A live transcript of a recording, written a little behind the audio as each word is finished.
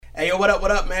Hey, yo, what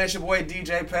up, man? It's your boy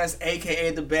DJ Pest,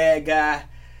 a.k.a. The Bad Guy.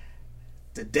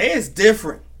 Today is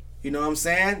different. You know what I'm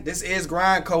saying? This is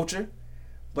grind culture.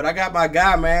 But I got my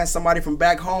guy, man, somebody from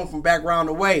back home, from back round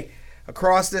the way.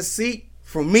 Across this seat,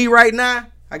 from me right now,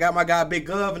 I got my guy Big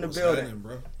Gov in the building. Happening,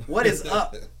 bro? What is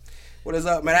up? What is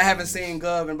up, man? I haven't seen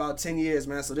Gov in about 10 years,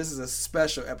 man, so this is a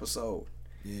special episode.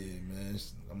 Yeah, man.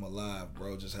 I'm alive,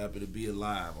 bro. Just happy to be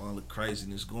alive. All the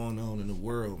craziness going on in the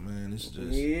world, man. It's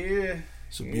just...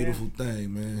 It's a beautiful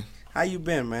thing, man. How you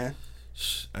been, man?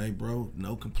 Hey, bro,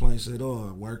 no complaints at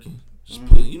all. Working. Just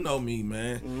put, you know me,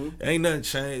 man. Ain't nothing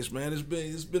changed, man.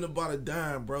 It's been about a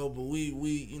dime, bro. But we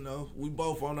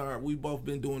both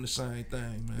been doing the same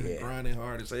thing, man. Yeah. Grinding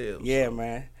hard as hell. Yeah,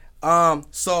 man.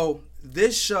 So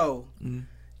this show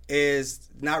is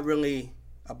not really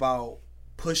about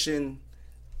pushing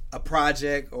a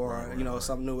project or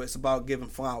something new. It's about giving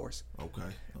flowers. Okay.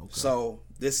 So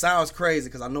this sounds crazy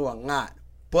because I know a lot,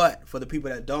 but for the people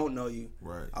that don't know you,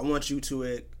 right, I want you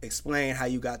to explain how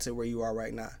you got to where you are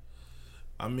right now.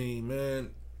 I mean, man,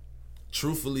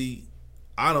 truthfully,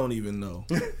 I don't even know.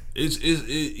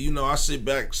 I sit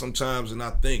back sometimes and I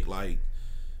think like,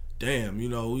 damn, we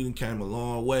done came a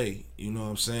long way. You know what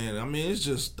I'm saying? I mean, it's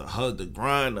just the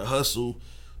grind, the hustle,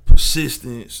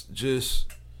 persistence, just,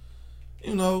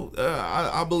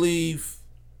 I believe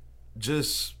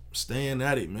just staying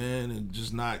at it, man, and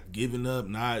just not giving up,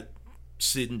 not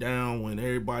sitting down when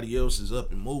everybody else is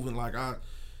up and moving. Like I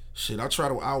try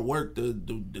to outwork the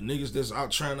niggas that's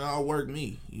out trying to outwork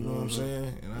me. You know what I'm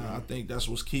saying? And I think that's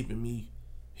what's keeping me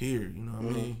here. You know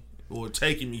what I mean? Or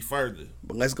taking me further.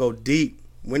 But let's go deep.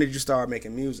 When did you start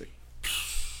making music?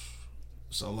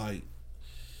 So like,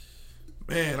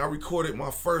 man, I recorded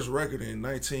my first record in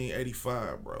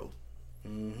 1985, bro.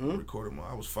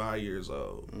 I was 5 years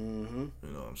old. You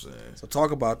know what I'm saying? So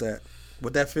talk about that.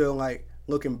 What that feel like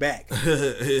looking back?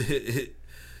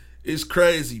 It's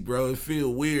crazy, bro. It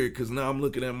feel weird because now I'm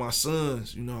looking at my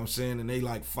sons, you know what I'm saying, and they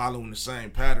like following the same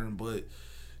pattern. But,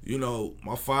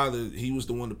 my father, he was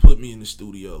the one to put me in the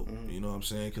studio, you know what I'm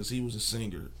saying, because he was a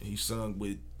singer. He sung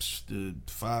with the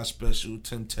Five Special,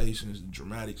 Temptations, and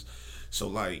Dramatics. So,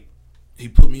 like, he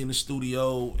put me in the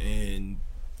studio and...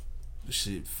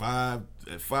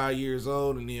 at 5 years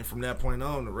old, and then from that point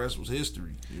on, the rest was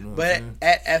history. You know what I'm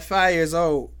saying? At 5 years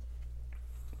old,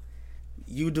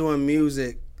 you doing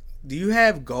music, do you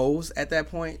have goals at that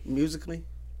point musically?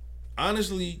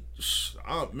 Honestly,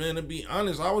 to be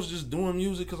honest, I was just doing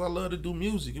music because I love to do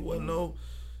music. It wasn't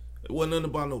nothing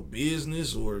about no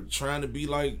business or trying to be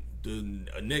like the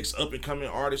next up and coming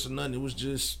artist or nothing. It was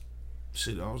just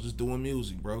I was just doing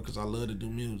music, bro, because I love to do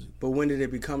music. But when did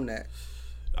it become that?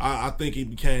 I think it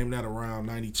became that around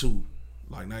 92,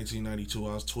 like 1992.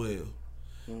 I was 12,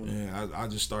 and I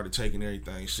just started taking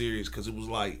everything serious because it was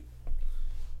like,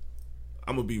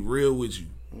 I'm gonna be real with you.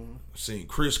 Seeing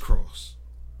Crisscross.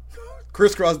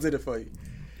 Crisscross did it for you.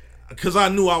 Cause I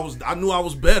knew I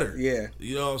was better. Yeah.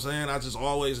 You know what I'm saying? I just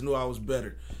always knew I was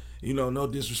better. No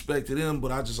disrespect to them,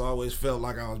 but I just always felt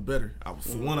like I was better.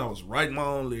 For one, I was writing my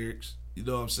own lyrics. You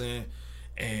know what I'm saying?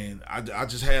 And I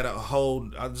just had a whole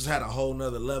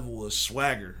nother level of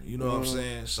swagger, you know what I'm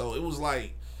saying? So it was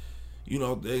like,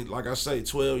 like I say,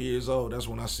 12 years old, that's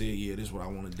when I said, yeah, this is what I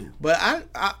want to do. But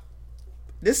I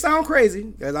this sound crazy,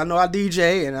 because I know I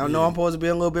DJ, and I know I'm supposed to be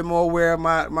a little bit more aware of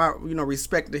my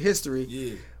respect the history.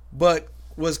 Yeah. But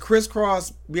was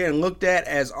Crisscross being looked at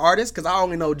as artists? Because I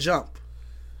only know Jump.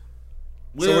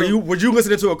 Well, so were you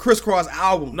listening to a Crisscross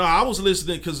album? No, I was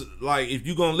listening because, like, if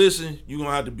you're gonna listen, you're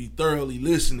gonna have to be thoroughly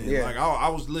listening. Yeah. Like I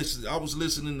was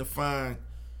listening to find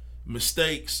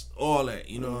mistakes, all that.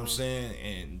 You know what I'm saying?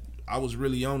 And I was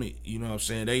really on it. You know what I'm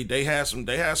saying? They had some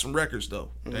records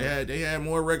though. They had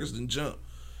more records than Jump,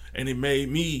 and it made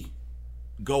me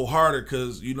go harder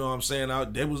because you know what I'm saying.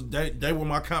 They were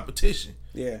my competition.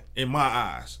 Yeah. In my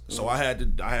eyes, so I had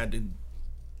to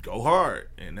go hard,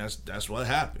 and that's what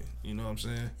happened. You know what I'm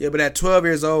saying? Yeah, but at 12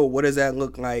 years old, what does that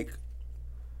look like?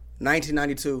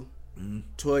 1992,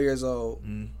 12 years old.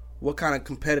 What kind of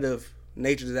competitive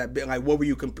nature does that be? Like, what were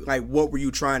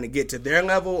you trying to get to their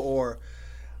level, or?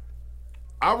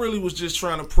 I really was just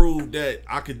trying to prove that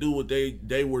I could do what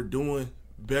they were doing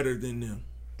better than them.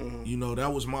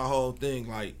 That was my whole thing.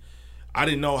 Like, I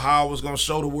didn't know how I was gonna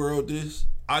show the world this.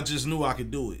 I just knew I could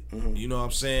do it. You know what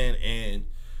I'm saying? And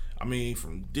I mean,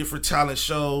 from different talent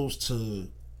shows to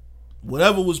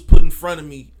whatever was put in front of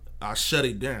me, I shut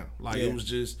it down. Like, it was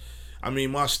just, I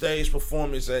mean, my stage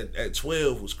performance at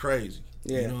 12 was crazy.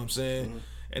 You know what I'm saying?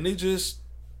 And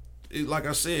like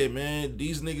I said, man,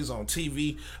 these niggas on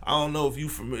TV, I don't know if you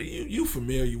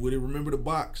familiar with it. Remember The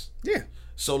Box? Yeah.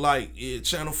 So like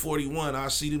Channel 41, I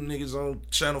see them niggas on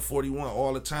Channel 41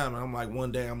 all the time, and I'm like,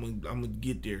 one day I'm gonna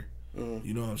get there.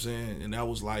 You know what I'm saying? And that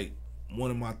was like one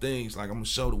of my things. Like, I'm gonna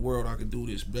show the world I can do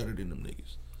this better than them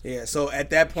niggas. Yeah. So at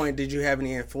that point, did you have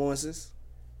any influences?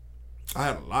 I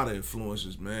had a lot of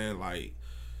influences, man. Like,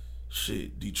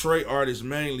 shit, Detroit artists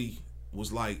mainly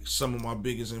was like some of my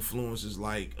biggest influences.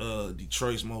 Like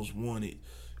Detroit's Most Wanted,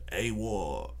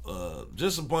 AWOL,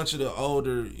 just a bunch of the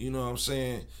older, you know what I'm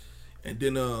saying. And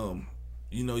then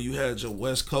you know, you had your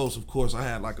West Coast. Of course, I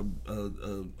had like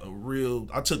a real,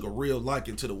 I took a real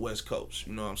liking to the West Coast.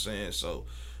 You know what I'm saying? So,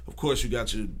 of course, you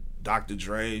got your Dr.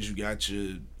 Dre's, you got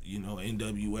your, you know,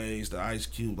 NWAs, the Ice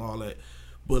Cube, all that.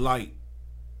 But like,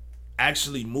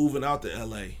 actually moving out to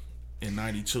LA in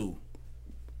 '92.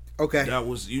 Okay. That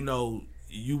was, you know,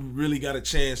 you really got a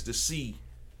chance to see.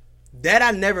 That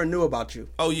I never knew about you.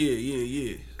 Oh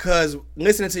yeah. Cause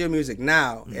listening to your music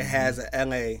now, it has a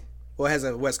LA, well, it has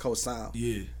a West Coast sound.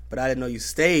 Yeah. But I didn't know you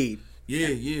stayed.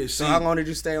 Yeah. So how long did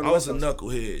you stay on the I was West a Coast?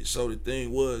 knucklehead. So the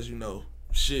thing was, you know,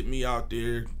 shit me out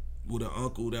there with an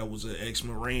uncle that was an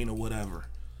ex-Marine or whatever.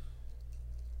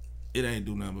 It ain't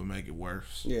do nothing but make it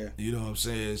worse. Yeah. You know what I'm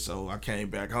saying? So I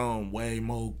came back home way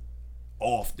more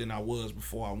off than I was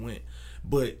before I went.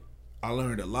 But I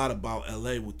learned a lot about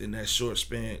LA within that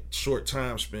short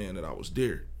time span that I was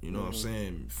there. You know what I'm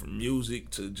saying? From music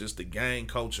to just the gang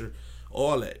culture,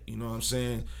 all that. You know what I'm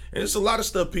saying? And it's a lot of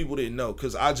stuff people didn't know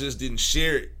because I just didn't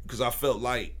share it because I felt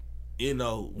like, you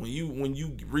know, when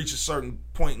you reach a certain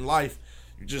point in life,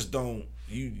 you just don't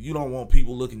you don't want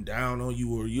people looking down on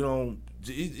you, or you don't.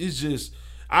 It's just,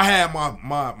 I had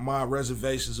my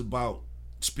reservations about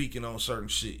speaking on certain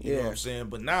shit. You know what I'm saying?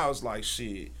 But now it's like,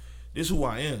 shit, this who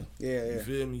I am. Yeah. You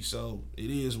feel me? So it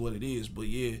is what it is. But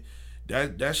yeah,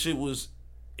 that shit was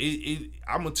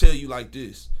I'm gonna tell you like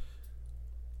this.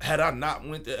 Had I not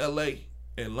went to LA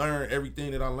and learned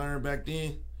everything that I learned back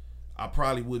then, I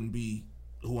probably wouldn't be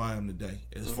who I am today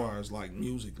as far as like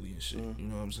musically and shit. You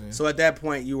know what I'm saying? So at that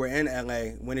point, you were in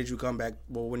LA. When did you come back?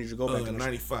 Well, when did you go back to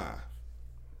 95.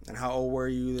 And how old were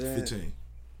you then? 15.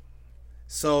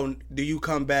 So do you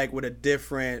come back with a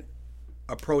different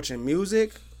approach in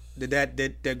music? Did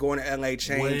going to LA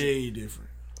change? Way different.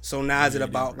 So now is it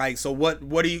about like, so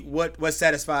what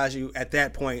satisfies you at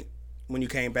that point when you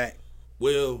came back?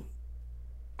 Well,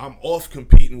 I'm off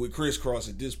competing with Crisscross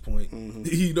at this point.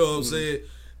 You know what I'm saying?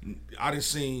 I done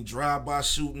seen drive-by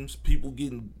shootings, people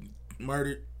getting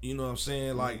murdered. You know what I'm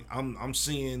saying? Like, I'm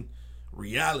seeing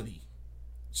reality.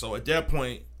 So at that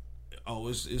point,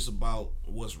 it's about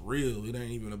what's real. It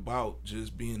ain't even about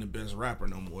just being the best rapper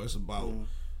no more. It's about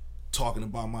talking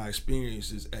about my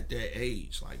experiences at that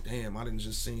age. Like, damn, I didn't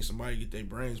just seen somebody get their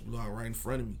brains blew out right in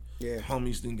front of me. Yeah.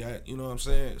 Homies done got, you know what I'm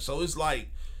saying? So it's like,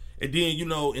 and then, you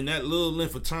know, in that little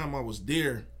length of time I was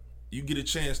there, you get a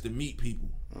chance to meet people.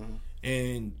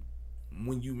 And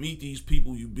when you meet these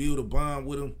people, you build a bond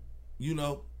with them. You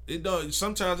know,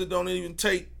 sometimes it don't even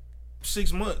take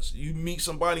 6 months. You meet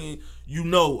somebody and you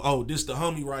know, oh, this the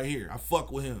homie right here. I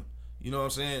fuck with him. You know what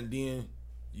I'm saying? Then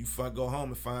you go home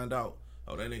and find out,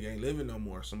 oh, that nigga ain't living no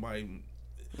more. Somebody.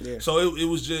 Yeah. So it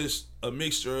was just a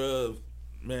mixture of,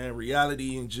 man,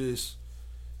 reality and just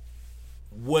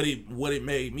what it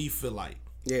made me feel like.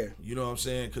 Yeah. You know what I'm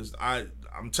saying? Because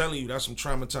I'm telling you, that's some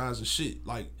traumatizing shit.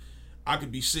 Like, I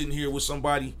could be sitting here with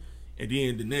somebody and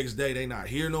then the next day they not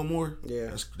here no more.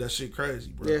 Yeah. That shit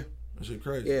crazy, bro. Yeah. That shit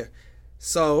crazy. Yeah.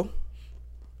 So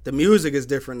the music is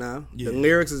different now. Yeah. The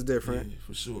lyrics is different. Yeah,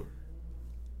 for sure.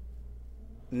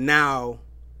 Now,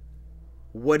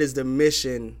 what is the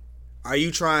mission? Are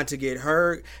you trying to get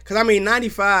heard? Because, I mean,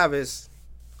 95 is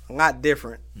a lot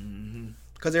different.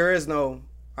 Because there is no,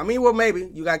 I mean, well, maybe.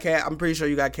 You got cash. I'm pretty sure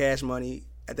you got Cash Money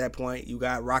at that point. You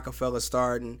got Rockefeller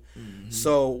starting.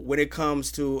 So when it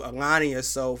comes to aligning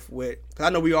yourself with, because I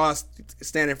know we all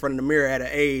stand in front of the mirror at an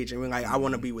age and we're like, I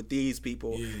want to be with these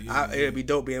people. It'd be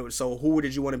dope being able. So who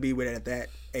did you want to be with at that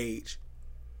age?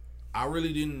 I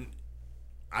didn't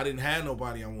have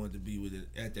nobody I wanted to be with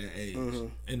at that age.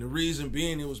 And the reason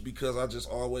being, it was because I just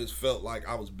always felt like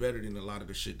I was better than a lot of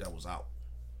the shit that was out.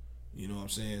 You know what I'm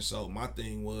saying? So my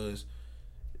thing was,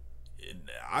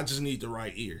 I just need the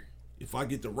right ear. If I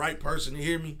get the right person to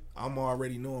hear me, I'm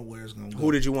already knowing where it's going to go.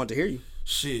 Who did you want to hear you?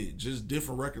 Shit, just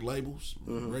different record labels,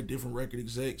 different record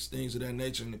execs, things of that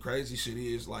nature. And the crazy shit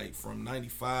is, like, from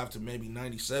 95 to maybe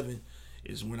 97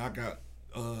 is when I got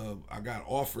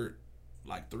offered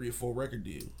like 3 or 4 record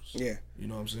deals. Yeah. You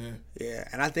know what I'm saying? Yeah.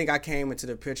 And I think I came into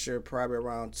the picture probably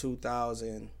around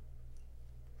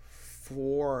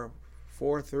 2004,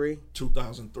 2003.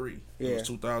 2003. Yeah. It was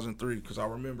 2003 because I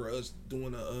remember us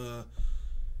doing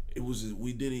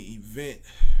we did an event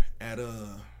at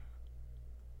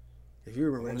If you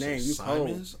remember the name, you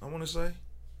Simon's, cold. I want to say.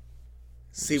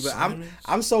 See, but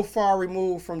I'm so far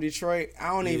removed from Detroit. I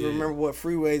don't even remember what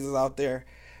freeways is out there.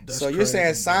 That's so you're crazy.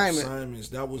 saying Simon? Simon's.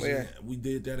 That was we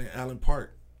did that in Allen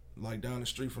Park, like down the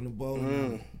street from the bowl,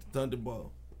 Thunder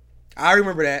Bowl. I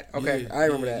remember that. Okay, I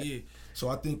remember that. Yeah. So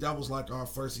I think that was like our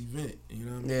first event. You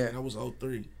know what I mean? Yeah. That was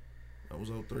 03.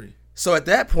 So at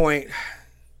that point,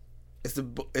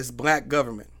 it's black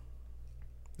government.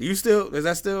 Is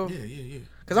that still? Yeah.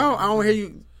 Because I don't hear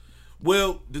you.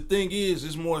 Well, the thing is,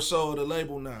 it's more so the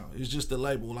label now. It's just the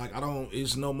label. Like,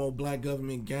 it's no more black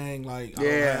government gang. Like, I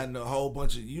don't have a whole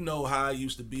bunch of, you know how I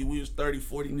used to be. We was 30,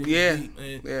 40 niggas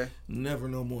deep, and never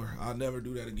no more. I'll never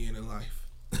do that again in life.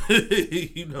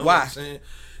 You know Why? What I'm saying?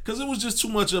 Because it was just too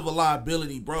much of a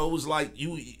liability, bro. It was like,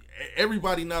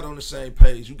 everybody not on the same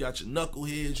page. You got your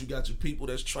knuckleheads. You got your people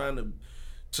that's trying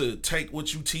to take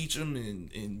what you teach them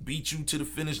and beat you to the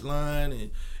finish line. And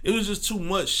it was just too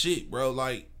much shit, bro.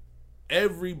 Like,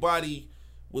 everybody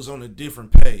was on a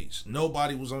different page.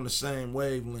 Nobody was on the same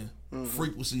wavelength.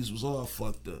 Frequencies was all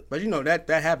fucked up. But you know that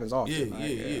happens often.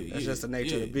 Yeah. That's just the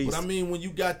nature of the beast. But I mean, when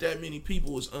you got that many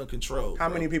people, it's uncontrolled. How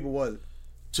many people was it?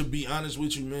 To be honest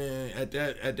with you, man, at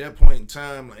that point in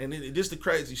time, and this the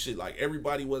crazy shit. Like,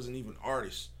 everybody wasn't even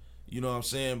artists. You know what I'm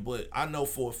saying? But I know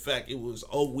for a fact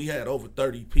we had over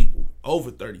 30 people.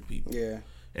 Yeah.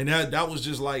 And that was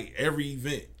just like every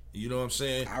event. You know what I'm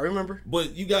saying? I remember.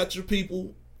 But you got your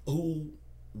people who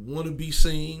want to be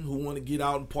seen, who want to get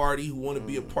out and party, who want to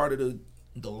be a part of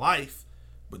the life,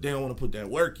 but they don't want to put that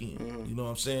work in. You know what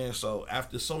I'm saying? So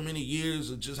after so many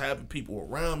years of just having people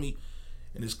around me,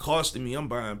 and it's costing me, I'm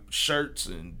buying shirts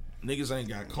and niggas ain't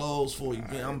got clothes for you.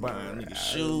 I'm buying niggas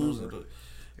shoes and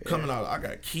coming out. I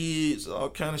got kids, all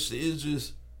kind of shit. It's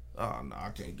just, oh no, I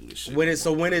can't do this shit.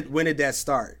 When did that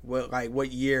start?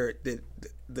 What year did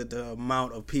the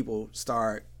amount of people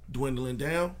start dwindling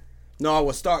down? No,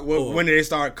 when did it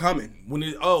start coming?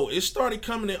 It started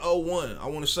coming in 01. I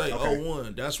want to say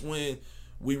 01. That's when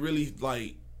we really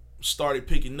like started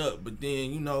picking up. But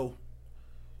then, you know,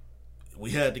 we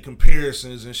had the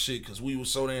comparisons and shit because we were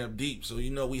so damn deep. So,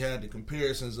 you know, we had the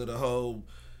comparisons of the whole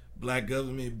black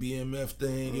government BMF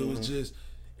thing. It was just,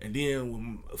 and then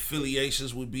with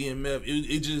affiliations with BMF,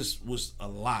 it just was a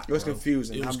lot. It was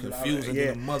confusing. It was confusing than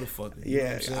a motherfucker.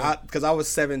 Yeah, because I was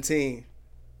 17,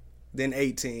 then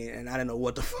 18, and I didn't know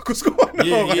what the fuck was going on.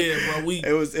 Bro.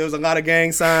 It was a lot of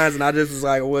gang signs, and I just was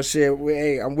like, well, shit,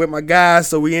 hey, I'm with my guys,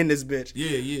 so we in this bitch.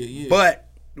 Yeah. But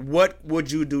what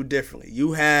would you do differently?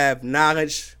 You have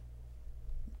knowledge.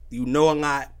 You know a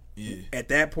lot. Yeah. At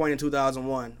that point in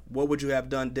 2001, what would you have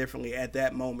done differently at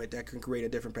that moment that can create a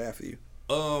different path for you?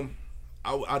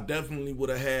 I definitely would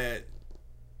have had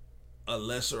a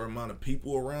lesser amount of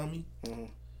people around me.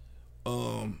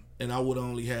 And I would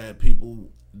only had people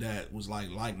that was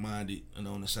like-minded and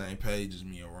on the same page as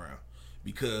me around,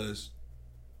 because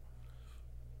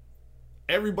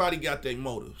everybody got their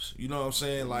motives. You know what I'm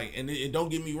saying? Like, and don't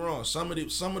get me wrong, some of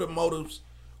the motives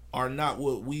are not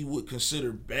what we would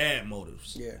consider bad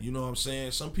motives. Yeah. You know what I'm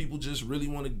saying? Some people just really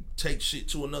want to take shit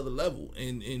to another level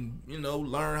and you know,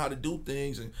 learn how to do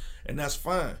things, and that's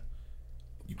fine.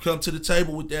 You come to the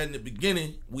table with that in the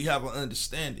beginning, we have an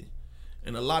understanding.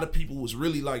 And a lot of people was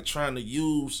really like trying to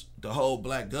use the whole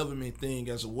black government thing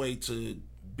as a way to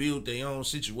build their own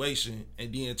situation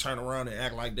and then turn around and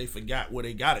act like they forgot where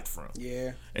they got it from.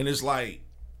 Yeah. And it's like,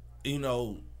 you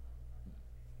know,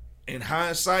 in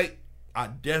hindsight, I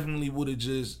definitely would have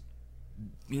just,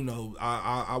 you know,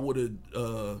 I would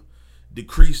have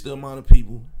decreased the amount of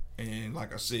people, and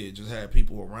like I said, just had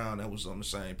people around that was on the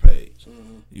same page.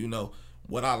 You know,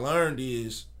 what I learned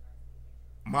is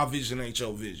my vision ain't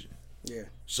your vision. Yeah.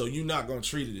 So you're not gonna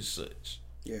treat it as such.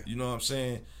 Yeah. You know what I'm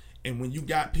saying? And when you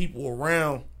got people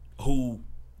around who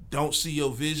don't see your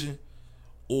vision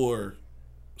or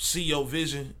see your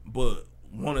vision but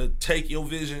want to take your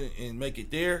vision and make it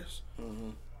theirs,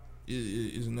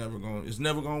 it's never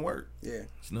gonna work. Yeah.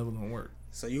 It's never gonna work.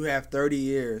 So you have 30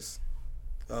 years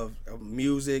of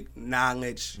music,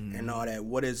 knowledge, and all that.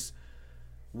 What is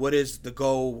the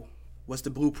goal? What's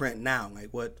the blueprint now? Like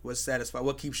what's satisfied?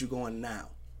 What keeps you going now?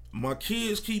 My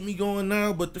kids keep me going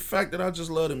now, but the fact that I just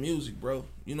love the music, bro.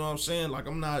 You know what I'm saying? Like,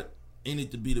 I'm not in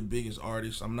it to be the biggest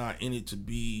artist. I'm not in it to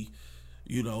be,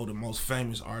 you know, the most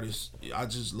famous artist. I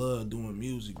just love doing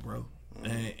music, bro.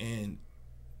 And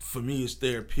for me, it's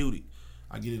therapeutic.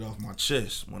 I get it off my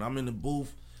chest. When I'm in the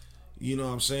booth, you know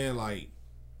what I'm saying? Like,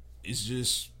 it's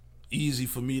just easy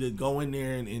for me to go in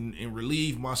there and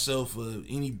relieve myself of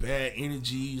any bad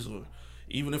energies or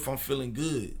even if I'm feeling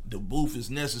good, the booth is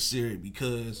necessary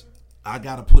because I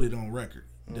gotta put it on record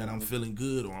that I'm feeling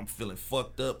good or I'm feeling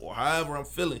fucked up or however I'm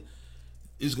feeling.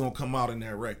 It's gonna come out in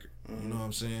that record. You know what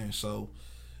I'm saying? So,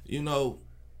 you know,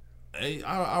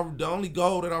 the only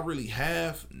goal that I really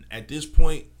have at this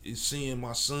point is seeing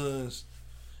my sons,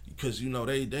 because you know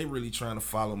they really trying to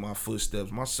follow my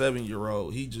footsteps. My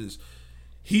 7-year-old,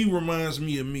 he reminds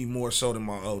me of me more so than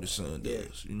my oldest son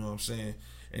does. You know what I'm saying?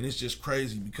 And it's just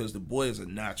crazy because the boy is a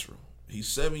natural. He's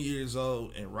 7 years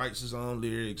old and writes his own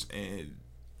lyrics, and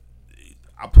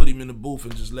I put him in the booth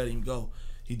and just let him go.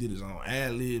 He did his own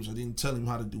ad-libs. I didn't tell him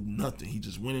how to do nothing. He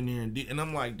just went in there and did. And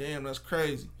I'm like, damn, that's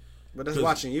crazy. But that's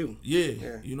watching you.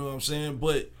 Yeah, you know what I'm saying?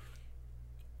 But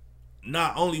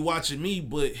not only watching me,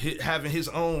 but having his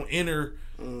own inner,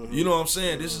 you know what I'm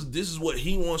saying? This is what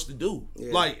he wants to do.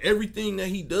 Yeah. Like, everything that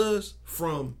he does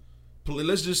from,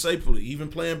 let's just say, even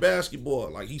playing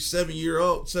basketball. Like, he's 7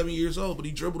 years old, but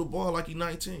he dribbled the ball like he's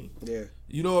 19. Yeah.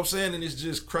 You know what I'm saying? And it's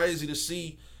just crazy to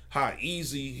see how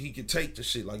easy he can take the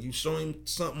shit. Like, you show him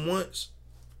something once,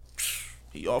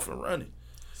 he off and running.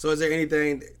 So is there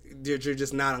anything that you're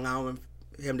just not allowing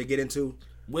him to get into?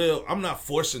 Well, I'm not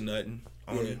forcing nothing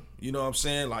on him. You know what I'm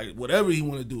saying? Like, whatever he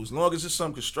want to do, as long as it's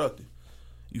something constructive.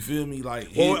 You feel me?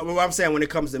 Like, what I'm saying when it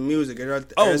comes to music, are there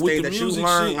things that you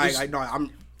learn? Like, no,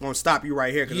 I'm gonna stop you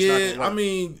right here. Cause it's not gonna work. I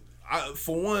mean,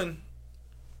 for one,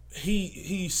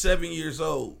 he's 7 years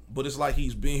old, but it's like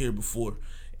he's been here before,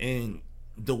 and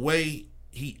the way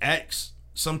he acts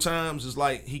sometimes is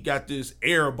like he got this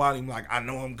air about him, like I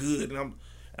know I'm good, and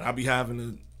I be having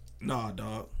to, nah,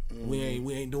 dog, we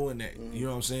ain't doing that. You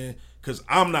know what I'm saying? Cause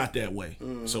I'm not that way,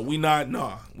 so we not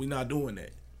doing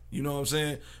that. You know what I'm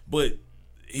saying? But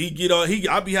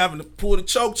I be having to pull the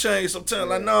choke chain sometimes,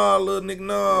 like nah, little nigga,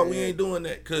 nah, we ain't doing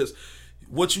that. Cause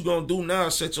what you gonna do now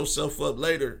is set yourself up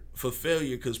later for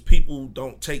failure, cause people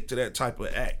don't take to that type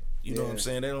of act. You know what I'm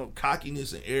saying? They don't,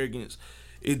 cockiness and arrogance.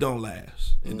 It don't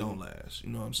last. It don't last. You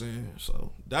know what I'm saying?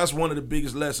 So that's one of the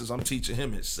biggest lessons I'm teaching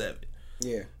him at 7.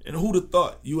 Yeah. And who'd have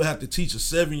thought you would have to teach a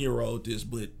 7-year-old this?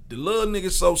 But the little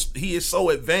nigga, he is so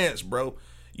advanced, bro.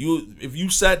 If you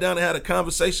sat down and had a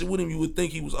conversation with him, you would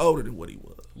think he was older than what he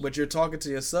was. But you're talking to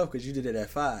yourself because you did it at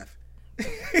 5.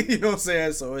 You know what I'm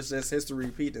saying? So it's just history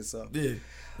repeating itself.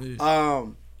 Yeah.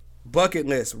 Bucket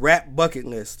list, rap bucket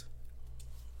list.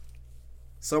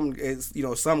 Some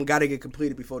got to get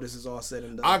completed before this is all said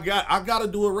and done. I gotta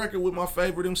do a record with my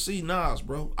favorite MC, Nas,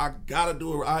 bro. I gotta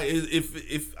do it.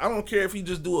 If I don't care if he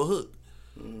just do a hook,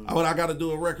 I gotta do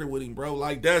a record with him, bro.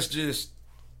 Like that's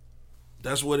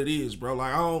what it is, bro.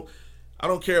 Like I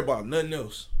don't care about nothing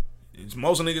else.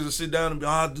 Most niggas that sit down and be,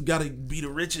 I gotta be the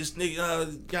richest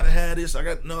nigga. Gotta have this.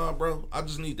 Nah, bro. I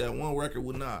just need that one record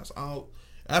with Nas.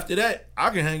 After that,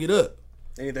 I can hang it up.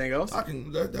 Anything else?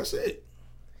 That's it.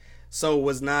 So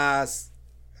was Nas,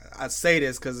 I say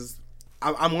this because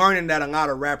I'm learning that a lot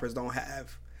of rappers don't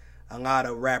have a lot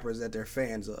of rappers that they're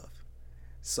fans of.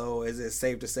 So is it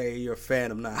safe to say you're a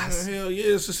fan of Nas? Hell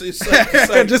yeah, it's safe to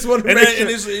say. Just want to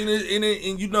make sure.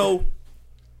 And you know,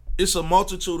 it's a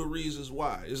multitude of reasons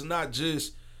why. It's not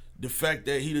just the fact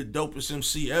that he the dopest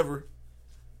MC ever.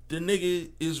 The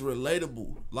nigga is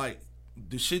relatable. Like,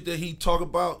 the shit that he talk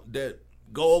about that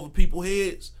go over people's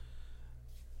heads,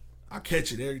 I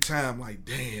catch it every time, like,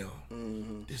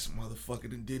 damn, this motherfucker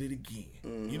done did it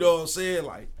again. You know what I'm saying?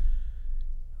 Like,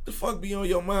 the fuck be on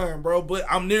your mind, bro? But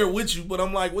I'm there with you, but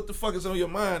I'm like, what the fuck is on your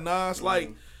mind, Nah? It's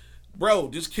like, bro,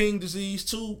 this King Disease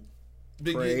 2,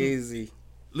 crazy.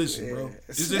 Listen, bro,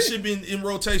 this shit been in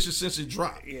rotation since it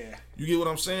dropped. Yeah. You get what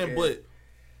I'm saying? Yeah. But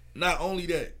not only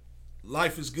that,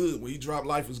 Life is Good. When he dropped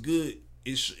Life is Good,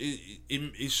 it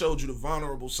showed you the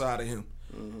vulnerable side of him.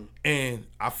 And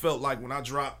I felt like when I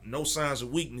dropped No Signs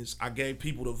of Weakness, I gave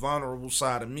people the vulnerable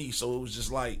side of me. So it was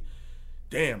just like,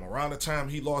 damn, around the time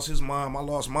he lost his mom, I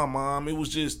lost my mom. It was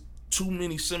just too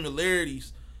many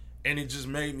similarities. And it just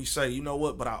made me say, you know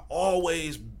what? But I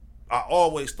always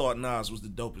thought Nas was the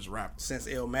dopest rapper. Since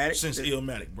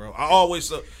Illmatic? Bro. I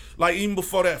always, like even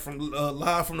before that, from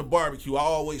Live from the Barbecue, I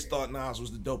always thought Nas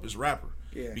was the dopest rapper.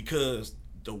 Yeah. Because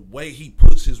the way he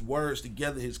puts his words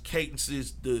together, his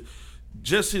cadences,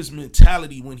 just his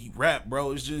mentality when he rap,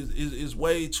 bro, is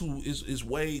way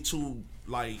too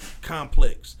like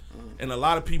complex, and a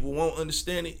lot of people won't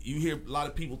understand it. You hear a lot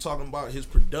of people talking about his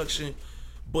production,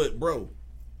 but bro,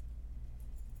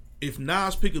 if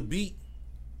Nas pick a beat,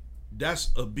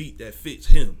 that's a beat that fits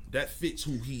him, that fits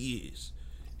who he is.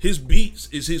 His beats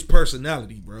is his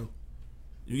personality, bro.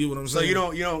 You get what I'm saying?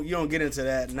 So you don't get into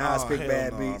that Nas pick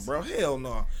bad beats, bro. Hell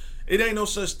no. It ain't no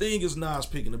such thing as Nas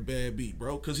picking a bad beat,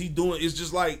 bro. Cause he doing it's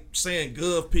just like saying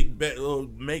Gov pick bad or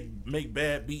make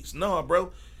bad beats. No,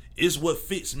 bro. It's what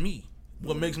fits me.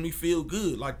 What makes me feel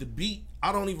good. Like the beat,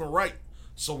 I don't even write.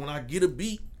 So when I get a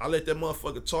beat, I let that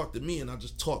motherfucker talk to me and I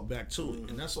just talk back to it.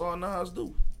 And that's all Nas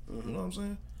do. You know what I'm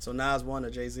saying? So Nas won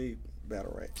a Jay-Z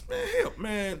battle, right? Man, hell,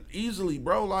 man, easily,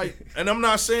 bro. Like, and I'm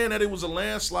not saying that it was a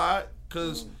landslide,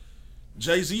 cause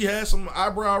Jay-Z had some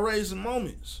eyebrow raising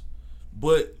moments.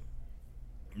 But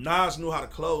Nas knew how to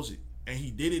close it. And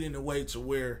he did it in a way to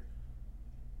where,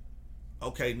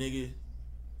 okay, nigga,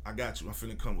 I got you. I'm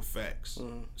finna come with facts.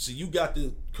 See, you got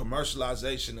the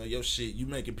commercialization of your shit. You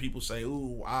making people say,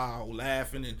 ooh, wow,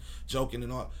 laughing and joking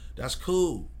and all. That's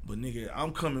cool. But nigga,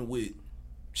 I'm coming with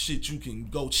shit you can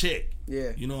go check.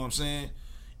 Yeah. You know what I'm saying?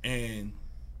 And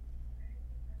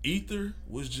Ether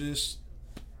was just,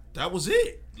 that was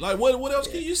it. Like, what else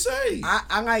can you say?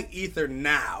 I like Ether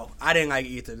now. I didn't like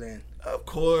Ether then. Of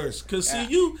course. Because,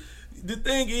 see, the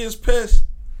thing is, Pest,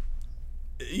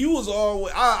 you was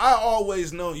always, I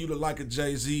always known you to like a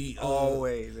Jay-Z.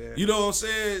 Always, yeah. You know what I'm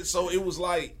saying? So it was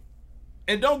like,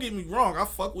 and don't get me wrong, I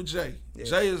fuck with Jay.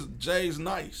 Yeah. Jay's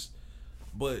nice.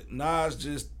 But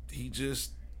Nas he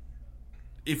just,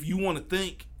 if you want to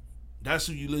think, that's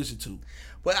who you listen to.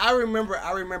 But I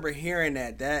remember hearing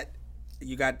that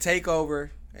you got Takeover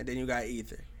and then you got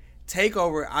Ether.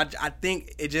 Takeover, I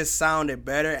think it just sounded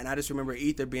better, and I just remember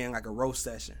Ether being like a roast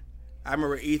session. I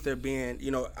remember Ether being,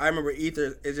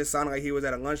 it just sounded like he was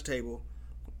at a lunch table.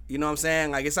 You know what I'm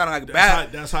saying? Like, it sounded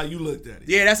like that's how you looked at it.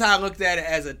 Yeah, that's how I looked at it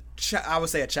as I would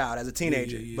say a child, as a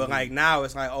teenager. Yeah, but like now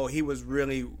it's like, oh, he was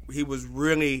really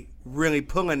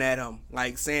pulling at him,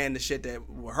 like saying the shit that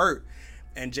would hurt.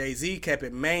 And Jay-Z kept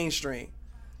it mainstream.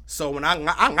 So when I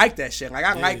like that shit. Like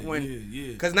I like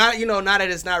when, cause now that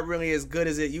it's not really as good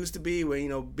as it used to be. When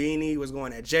Beanie was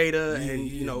going at Jada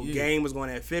and Game was going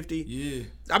at 50. Yeah,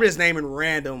 I'm just naming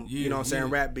random,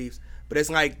 rap beefs. But it's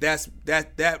like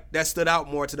that stood out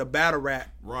more to the battle rap,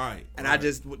 right? And I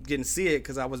just didn't see it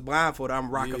because I was blindfolded. I'm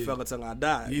Rockefeller till I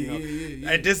die.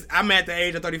 Yeah. And I'm at the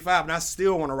age of 35 and I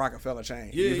still want a Rockefeller chain.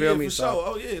 You feel me? For sure.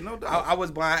 Oh yeah, no doubt. I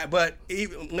was blind, but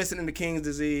even listening to King's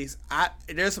Disease,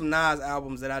 there's some Nas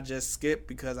albums that I just skip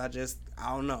because I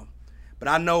don't know. But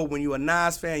I know when you a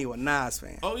Nas fan, you a Nas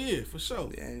fan. Oh yeah, for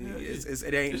sure. And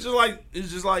it ain't.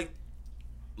 It's just like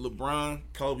LeBron,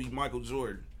 Kobe, Michael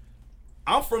Jordan.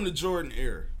 I'm from the Jordan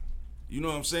era. You know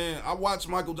what I'm saying? I watch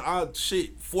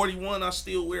 41, I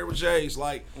still wear with J's.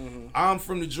 Like, I'm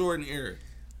from the Jordan era.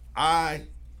 I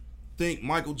think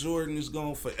Michael Jordan is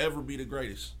going to forever be the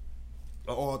greatest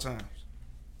of all times.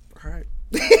 All right.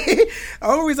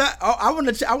 Always, I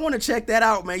want to check that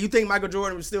out, man. You think Michael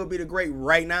Jordan would still be the great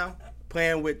right now?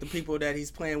 Playing with the people that he's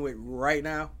playing with right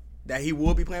now? That he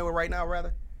will be playing with right now,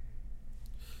 rather?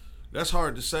 That's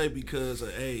hard to say because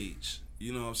of age.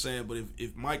 You know what I'm saying? But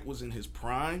if Mike was in his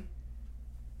prime,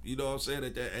 you know what I'm saying,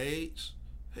 at that age,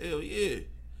 hell yeah.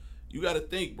 You got to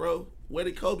think, bro. Where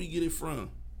did Kobe get it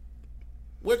from?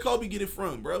 Where Kobe get it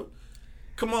from, bro?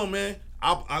 Come on, man.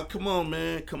 Come on,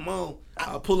 man. Come on.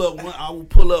 I will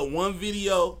pull up one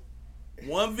video.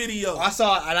 I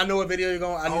saw it, and I know what video you're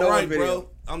going. I know what video. Bro.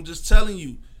 I'm just telling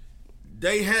you.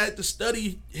 They had to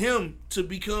study him to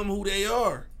become who they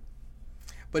are.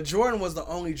 But Jordan was the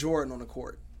only Jordan on the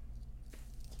court.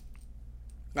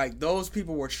 Like, those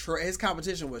people were his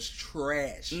competition was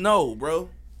trash. No, bro.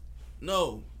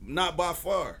 No, not by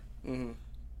far. Mm-hmm.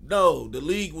 No, the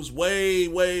league was way,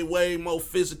 way, way more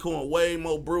physical and way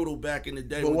more brutal back in the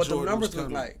day. But what the numbers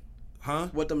look like? Huh?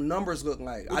 What the numbers look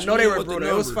like? I know they were brutal.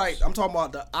 It was fight. I'm talking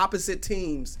about the opposite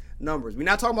teams' numbers. We're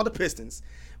not talking about the Pistons.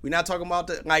 We're not talking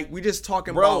about we just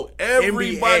talking about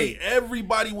NBA.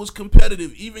 Everybody was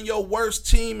competitive. Even your worst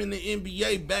team in the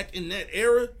NBA back in that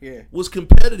era was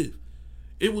competitive.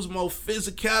 It was more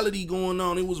physicality going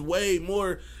on. It was way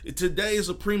more. Today is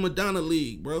a prima donna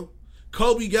league, bro.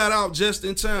 Kobe got out just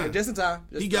in time. Yeah, just in time.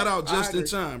 He got out just in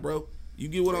time, bro. You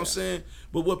get what I'm saying?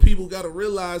 But what people got to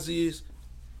realize is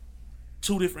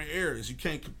two different eras. You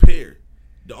can't compare.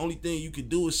 The only thing you can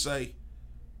do is say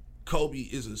Kobe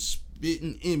is a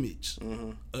spitting image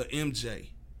of MJ.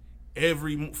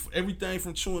 Everything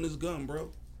from chewing his gum,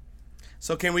 bro.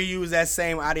 So can we use that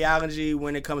same ideology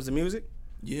when it comes to music?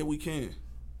 Yeah, we can.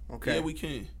 Okay. Yeah, we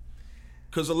can.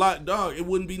 Cause it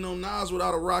wouldn't be no Nas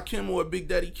without a Rakim or a Big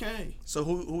Daddy Kane. So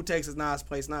who takes his Nas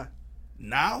place now?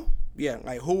 Now? Yeah,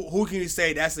 like who can you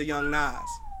say that's a young Nas?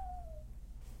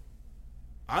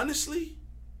 Honestly,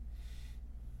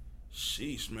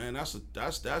 sheesh, man, that's a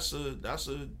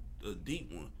deep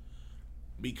one,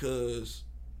 because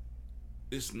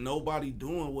it's nobody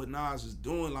doing what Nas is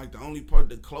doing. Like,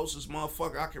 the closest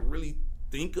motherfucker I can really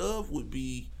think of would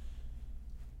be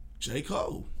J.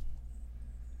 Cole.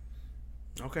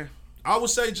 Okay. I would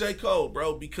say J. Cole,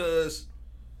 bro, because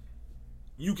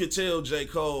you could tell J.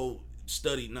 Cole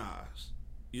studied Nas.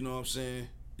 You know what I'm saying?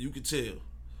 You could tell.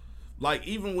 Like,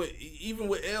 even with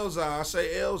Elzai, I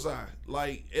say Elzai.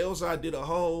 Like, Elzai did a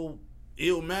whole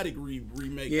Illmatic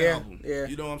remake album. Yeah.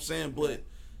 You know what I'm saying? But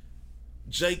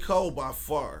J. Cole by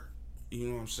far. You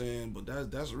know what I'm saying?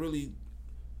 But that's really,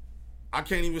 I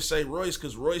can't even say Royce,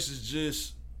 because Royce is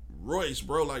just Royce,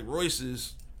 bro. Like, Royce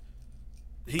is,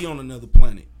 he on another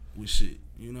planet with shit.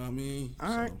 You know what I mean?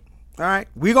 All right.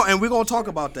 We're gonna talk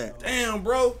about that. Damn,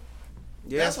 bro.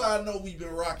 Yeah. That's how I know we've been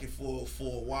rocking for a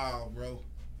while, bro.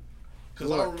 Cause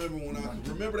I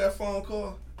remember that phone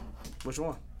call. Which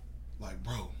one? Like,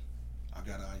 bro, I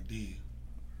got an idea.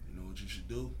 You know what you should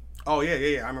do? Oh yeah.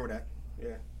 I remember that.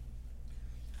 Yeah.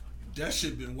 That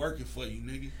shit been working for you,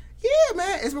 nigga. Yeah,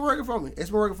 man, it's been working for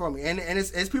me. And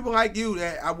it's people like you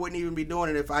that I wouldn't even be doing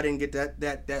it if I didn't get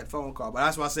that phone call. But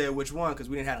that's why I said which one, because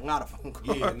we didn't have a lot of phone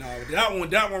calls. Yeah, no,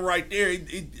 that one right there,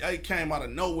 it came out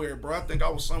of nowhere, bro. I think I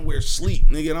was somewhere asleep,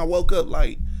 nigga, and I woke up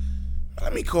like,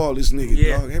 let me call this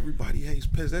nigga, dog. Everybody hates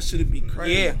pets. That shit'd be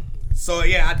crazy. Yeah. So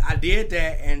yeah, I did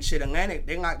that, and shit, Atlantic,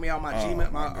 they locked me out my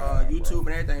Gmail, my YouTube,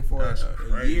 bro, and everything for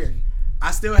a year.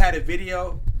 I still had a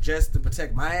video just to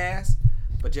protect my ass.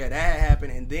 But yeah, that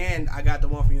happened, and then I got the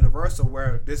one from Universal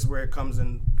where this is where it comes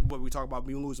in what we talk about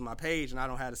me losing my page, and I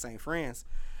don't have the same friends.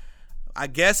 I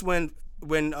guess when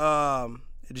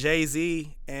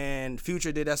Jay-Z and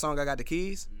Future did that song, I Got the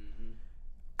Keys,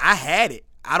 I had it.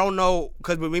 I don't know,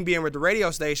 because with me being with the radio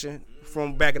station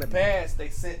from back in the past, they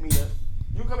sent me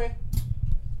you come in?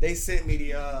 They sent me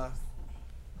the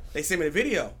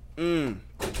video.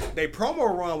 Their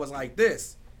promo run was like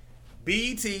this: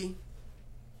 BET.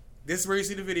 This is where you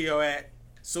see the video at.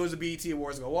 As soon as the BET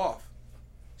Awards go off.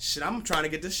 Shit, I'm trying to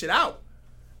get this shit out.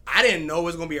 I didn't know it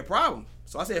was going to be a problem.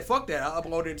 So I said, fuck that. I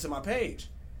uploaded it to my page.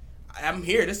 I'm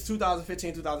here. This is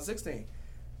 2015, 2016.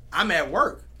 I'm at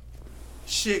work.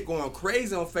 Shit going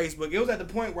crazy on Facebook. It was at the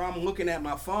point where I'm looking at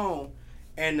my phone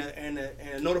and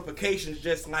the notifications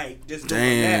just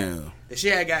doing that. The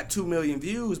shit had got 2 million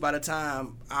views by the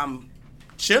time I'm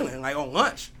chilling, like on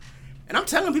lunch. And I'm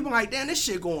telling people like, damn, this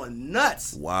shit going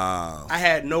nuts. Wow. I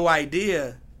had no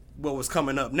idea what was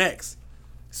coming up next.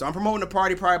 So I'm promoting the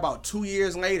party probably about 2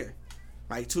 years later.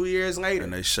 Like 2 years later.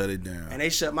 And they shut it down. And they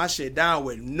shut my shit down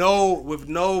with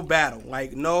no battle.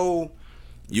 Like no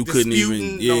you couldn't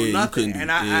even, no nothing.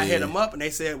 And I hit them up and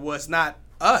they said, well, it's not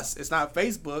us. It's not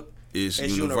Facebook. It's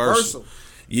Universal.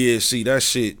 Yeah, see, that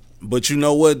shit. But you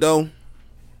know what, though?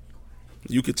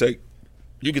 You could take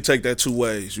that two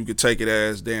ways. You could take it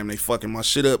as, damn, they fucking my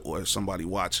shit up, or somebody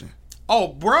watching. Oh,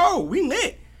 bro, we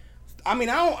lit. I mean,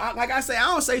 I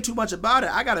don't say too much about it.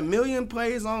 I got 1 million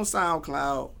plays on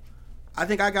SoundCloud. I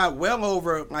think I got well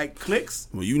over like clicks.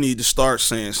 Well, you need to start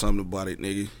saying something about it,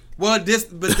 nigga. Well, that's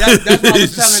what I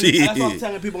was telling. That's what I'm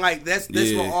telling people. Like this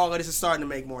where all of this is starting to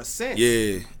make more sense.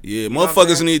 Yeah.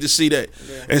 Motherfuckers need to see that.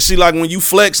 Yeah. And see, like when you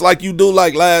flex like you do,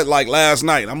 like last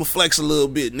night. I'ma flex a little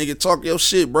bit, nigga. Talk your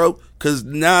shit, bro. Cause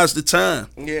now's the time.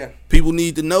 Yeah. People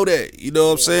need to know that. You know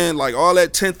what I'm saying? Like all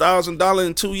that $10,000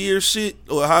 in 2 years shit,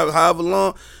 or however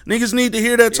long, niggas need to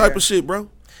hear that type of shit, bro.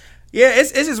 Yeah,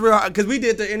 it's just real, because we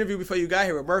did the interview before you got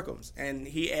here with Berkham's, and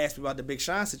he asked me about the Big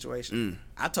Sean situation.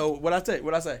 I told, what'd I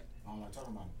say? I don't want to talk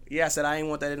about it. Yeah, I said I ain't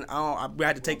want that. I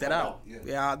had to take that out.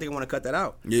 Yeah, I think I want to cut that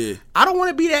out. Yeah. I don't want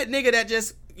to be that nigga that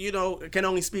just, can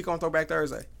only speak on Throwback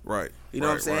Thursday. Right. You know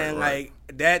what I'm saying? Right.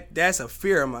 Like, that's a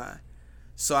fear of mine.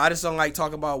 So I just don't like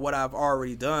talking about what I've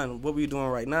already done, what we doing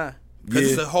right now.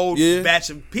 Because it's a whole batch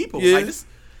of people. Yeah. Like this,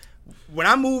 when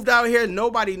I moved out here,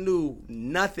 nobody knew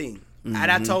nothing. Mm-hmm.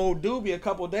 And I told Doobie a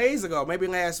couple days ago, maybe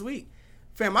last week,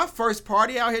 fam, my first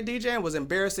party out here DJing was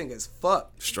embarrassing as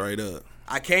fuck. Straight up.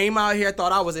 I came out here,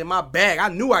 thought I was in my bag. I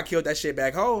knew I killed that shit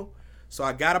back home. So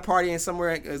I got a party in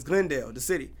somewhere, it's Glendale, the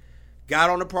city.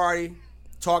 Got on the party,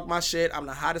 talked my shit. I'm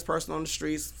the hottest person on the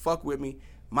streets. Fuck with me.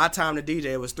 My time to DJ.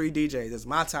 It was 3 DJs. It's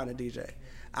my time to DJ.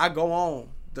 I go on.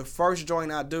 The first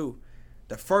joint I do,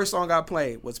 the first song I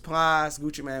played was Plies,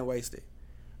 Gucci Man Wasted.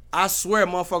 I swear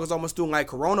motherfuckers almost doing like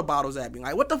Corona bottles at me.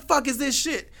 Like, what the fuck is this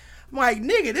shit? I'm like,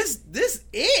 nigga, this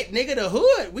it, nigga, the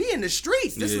hood. We in the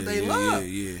streets. This is what they love.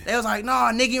 Yeah. They was like,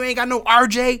 nah, nigga, you ain't got no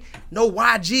RJ, no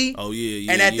YG. Oh,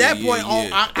 yeah. And at that point,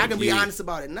 I can be honest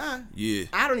about it now. Yeah.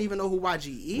 I don't even know who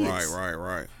YG is.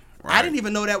 Right. I didn't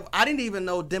even know that. I didn't even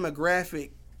know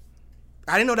demographic.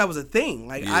 I didn't know that was a thing.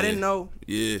 Like, I didn't know.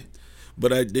 Yeah.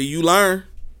 But you learn.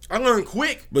 I learned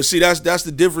quick. But see, that's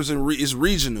the difference it's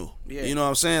regional. Yeah. You know what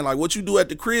I'm saying? Like what you do at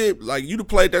the crib, like you'd have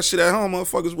played that shit at home,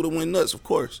 motherfuckers would have went nuts, of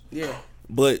course. Yeah.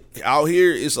 But out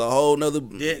here, it's a whole nother.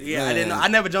 Yeah. I didn't know. I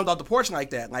never jumped off the porch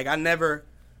like that. Like I never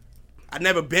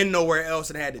been nowhere else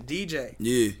and had to DJ.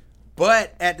 Yeah.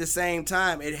 But at the same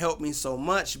time, it helped me so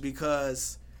much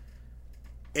because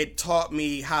it taught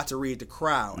me how to read the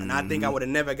crowd. And I think I would have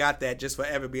never got that just for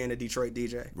ever being a Detroit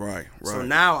DJ. Right. So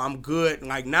now I'm good.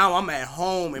 Like now I'm at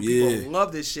home and people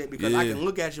love this shit because I can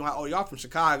look at you like, oh, y'all from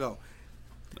Chicago.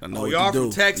 I know y'all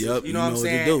from Texas. Yep, you know what I'm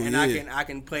saying? do. And I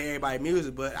can play everybody's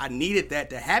music, but I needed that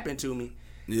to happen to me.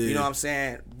 Yeah. You know what I'm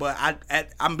saying? But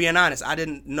I'm being honest. I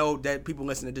didn't know that people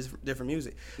listen to different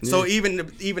music. So even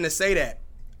to say that,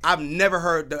 I've never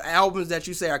heard the albums that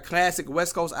you say are classic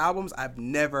West Coast albums. I've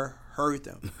never heard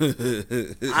them.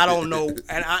 I don't know,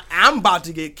 and I'm about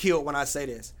to get killed when I say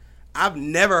this. I've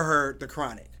never heard The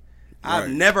Chronic. I've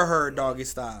never heard Doggy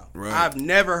Style. I've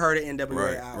never heard an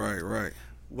NWA album. Right.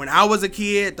 When I was a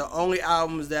kid, the only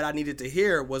albums that I needed to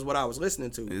hear was what I was listening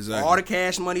to. Exactly. All the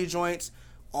Cash Money joints,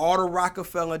 all the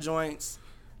Rockefeller joints.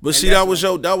 But see, that was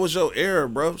your era,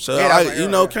 bro. So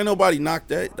can't nobody knock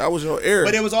that. That was your era.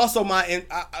 But it was also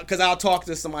because I'll talk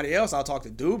to somebody else. I'll talk to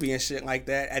Doobie and shit like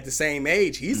that. At the same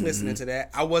age, he's listening to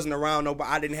that. I wasn't around nobody.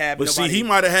 I didn't have. But nobody. See, he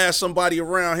might have had somebody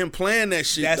around him playing that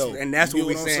shit though. And that's what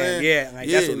we saying. Yeah,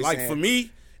 that's what we saying. For me,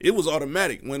 it was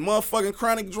automatic. When motherfucking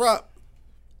Chronic dropped,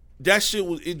 that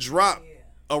shit dropped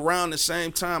around the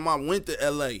same time I went to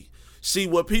LA. See,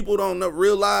 what people don't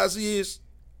realize is,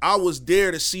 I was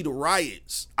there to see the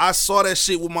riots. I saw that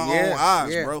shit with my own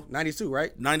eyes, bro. 92,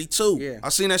 right? 92. Yeah. I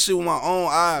seen that shit with my own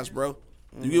eyes, bro.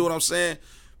 You get what I'm saying?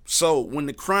 So when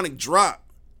the Chronic dropped,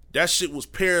 that shit was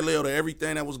parallel to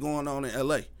everything that was going on in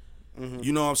LA.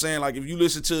 You know what I'm saying? Like if you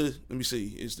listen to, let me see,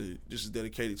 this is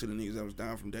dedicated to the niggas that was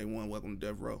down from day one. Welcome to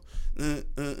Death Row.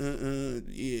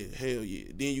 Yeah, hell yeah.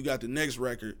 Then you got the next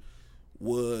record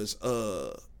was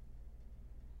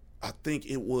I think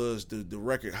it was the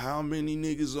record, How Many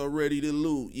Niggas Are Ready to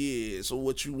Loot? Yeah, so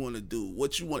what you want to do?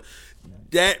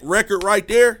 That record right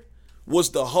there was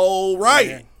the whole riot.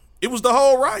 Yeah. It was the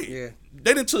whole riot. Yeah.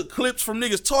 They done took clips from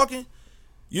niggas talking,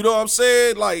 you know what I'm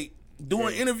saying? Like,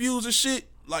 doing interviews and shit.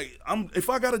 Like, if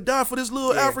I gotta die for this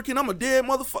little African, I'm a dead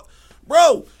motherfucker.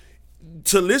 Bro,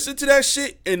 to listen to that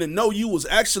shit and to know you was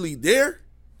actually there,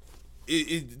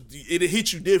 it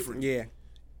hit you different. Yeah.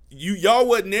 Y'all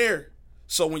wasn't there.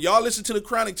 So when y'all listen to the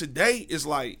Chronic today, it's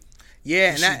like,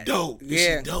 this shit dope. This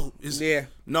shit dope.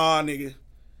 Nah, nigga.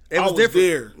 It was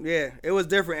different. There. Yeah, it was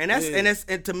different,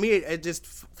 and to me, it just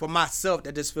for myself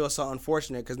that just feels so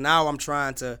unfortunate because now I'm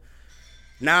trying to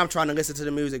listen to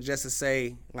the music just to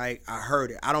say like I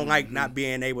heard it. I don't like not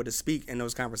being able to speak in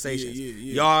those conversations.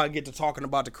 Y'all get to talking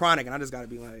about the Chronic, and I just got to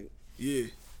be like,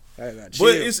 I gotta chill.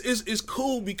 But it's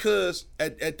cool because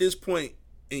at this point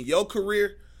in your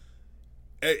career,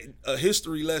 a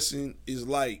history lesson is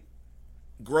like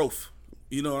growth.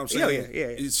 You know what I'm saying?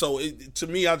 Yeah. So to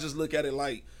me, I just look at it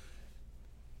like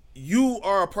you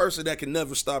are a person that can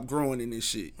never stop growing in this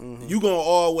shit. You gonna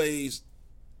always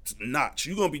notch.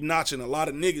 You gonna be notching a lot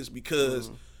of niggas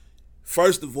because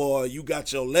first of all, you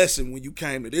got your lesson when you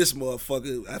came to this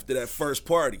motherfucker after that first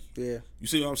party. Yeah. You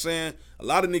see what I'm saying? A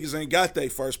lot of niggas ain't got their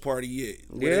first party yet.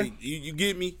 Yeah. You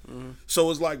get me? So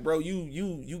it's like, bro,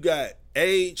 you got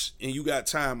age and you got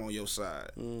time on your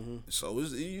side. So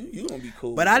you gonna be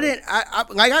cool. But bro. I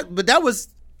didn't. But that was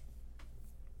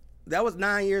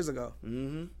 9 years ago.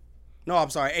 No,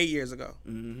 I'm sorry, 8 years ago.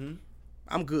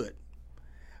 I'm good.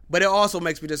 But it also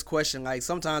makes me just question, like,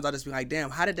 sometimes I just be like, damn,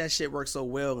 how did that shit work so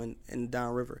well in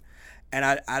Downriver? And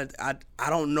I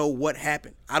don't know what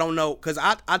happened. I don't know, because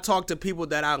I talk to people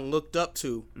that I looked up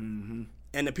to, and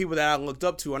the people that I looked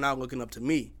up to are now looking up to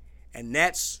me. And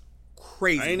that's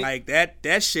crazy. Like,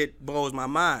 that shit blows my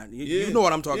mind. You know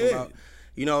what I'm talking about.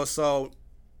 You know, so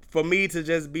for me to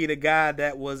just be the guy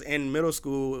that was in middle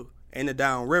school in the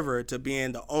Downriver to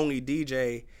being the only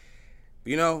DJ,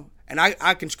 you know, and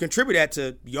I can contribute that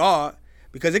to y'all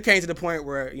because it came to the point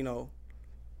where, you know,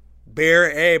 Bear,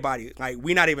 everybody, like,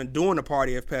 we not even doing the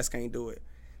party if Pest can't do it.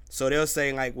 So they'll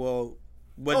say, like, well,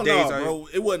 what days are bro?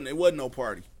 It wasn't no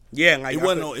party. Yeah, like, it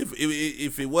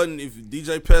wasn't if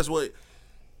DJ Pest was,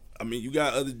 I mean, you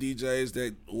got other DJs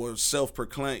that were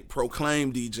self-proclaimed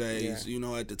DJs, you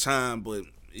know, at the time, but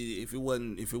if it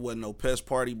wasn't no Pest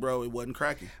party, bro, it wasn't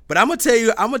cracking. But I'm gonna tell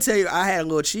you, I had a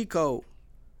little cheat code.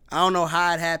 I don't know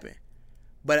how it happened,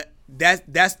 but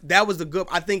that was the good.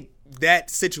 I think that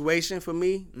situation for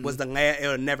me was the last.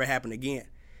 It'll never happen again.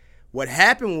 What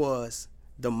happened was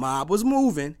the mob was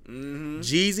moving.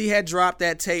 Jeezy had dropped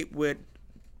that tape with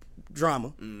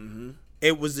Drama.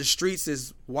 it was the streets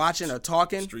is watching or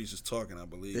talking. The streets is talking, I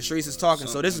believe. The streets is talking.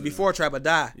 So this is before Trap or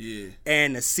Die. Yeah.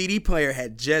 And the CD player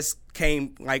had just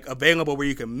came like available where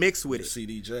you can mix with it.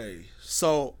 CDJ.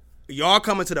 So y'all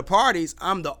coming to the parties,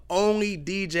 I'm the only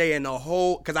DJ in the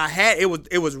whole, because I had, it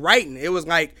was writing. It was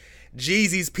like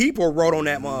Jeezy's people wrote on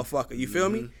that motherfucker. You feel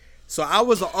me? So I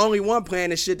was the only one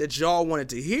playing the shit that y'all wanted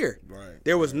to hear. Right.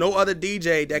 There was no other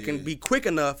DJ that can be quick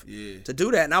enough to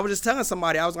do that. And I was just telling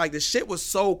somebody, I was like, this shit was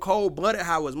so cold-blooded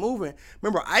how it was moving.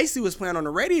 Remember, Icy was playing on the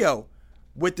radio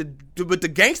with the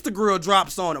Gangsta Grill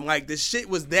drops on him. Like, this shit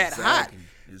was that hot.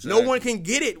 No one can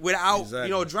get it without,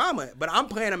 drama. But I'm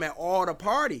playing them at all the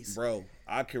parties. Bro,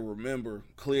 I can remember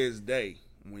clear as day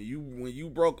when you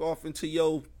broke off into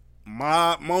your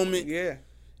mob moment. Yeah.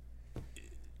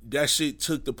 That shit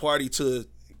took the party to,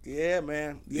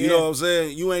 Man. Yeah. You know what I'm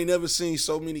saying? You ain't never seen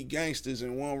so many gangsters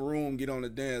in one room get on the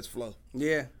dance floor.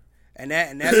 Yeah. And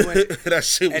that's when that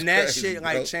shit was and that crazy, shit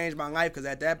bro. like changed my life, because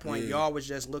at that point y'all was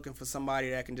just looking for somebody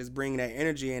that can just bring that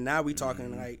energy, and now we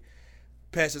talking like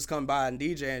Pest just come by and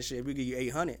DJ and shit, we give you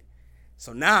 800.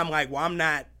 So now I'm like, well, I'm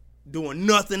not doing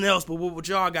nothing else but what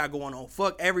y'all got going on.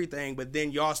 Fuck everything. But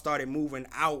then y'all started moving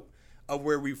out of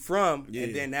where we from,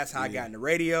 and then that's how I got in the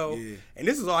radio. Yeah. And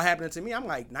this is all happening to me. I'm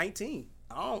like 19.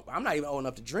 I'm not even old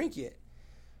enough to drink yet.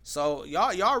 So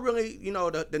y'all really,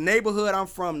 the neighborhood I'm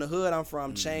from, the hood I'm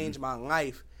from, changed my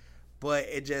life, but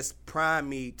it just primed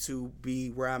me to be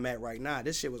where I'm at right now.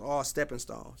 This shit was all stepping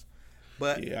stones.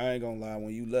 But yeah, I ain't gonna lie.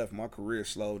 When you left, my career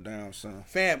slowed down, son.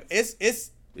 Fam, it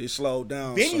slowed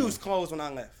down. Venues closed when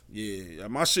I left. Yeah,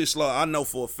 my shit slowed. I know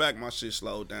for a fact my shit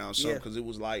slowed down, son, because it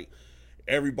was like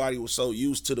everybody was so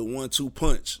used to the 1-2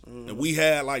 punch, and we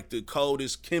had like the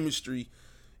coldest chemistry,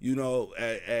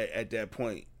 at that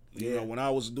point. You know, when I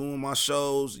was doing my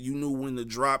shows, you knew when to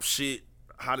drop shit,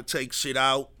 how to take shit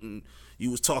out, and you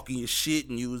was talking your shit,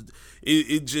 and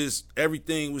it just,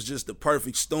 everything was just the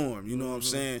perfect storm. You know what I'm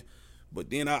saying? But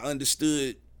then I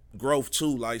understood growth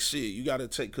too. Like shit, you got to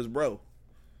take, cause bro,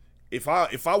 if I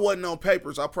wasn't on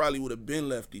papers, I probably would have been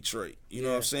left Detroit. You know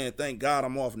what I'm saying? Thank God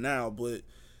I'm off now, but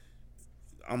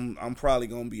I'm probably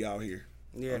gonna be out here.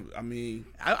 Yeah, I mean,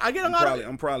 I get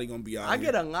I'm probably gonna be out here. I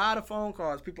get a lot of phone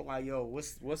calls. People like, yo,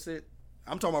 what's it?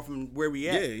 I'm talking about from where we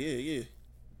at. Yeah.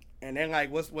 And then like,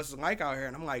 what's it like out here?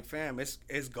 And I'm like, fam, it's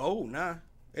gold, nah.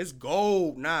 It's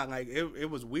gold, nah. Like it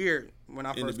was weird when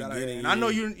I first got out here. And I know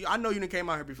you done came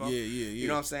out here before. Yeah. You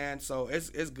know what I'm saying? So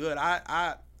it's good.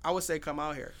 I would say come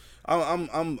out here.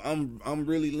 I'm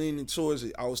really leaning towards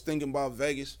it. I was thinking about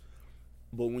Vegas.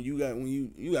 But when you got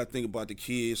to think about the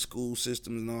kids, school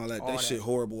systems and all that shit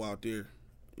horrible out there.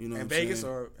 You know what I'm Vegas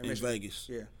saying? Or in Vegas.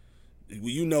 Yeah. Well,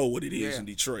 you know what it is in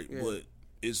Detroit, but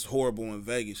it's horrible in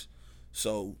Vegas.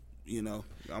 So,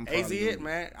 I'm probably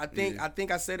man. I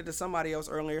think I said it to somebody else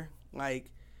earlier. Like,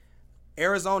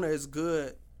 Arizona is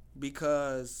good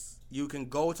because you can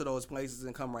go to those places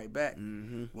and come right back.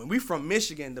 Mm-hmm. When we from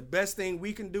Michigan, the best thing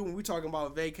we can do when we talking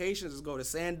about vacations is go to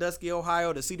Sandusky,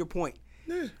 Ohio, to Cedar Point.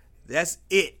 Yeah. That's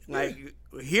it. Like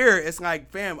here, it's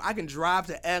like, fam, I can drive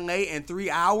to LA in 3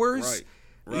 hours.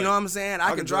 Right. You know what I'm saying?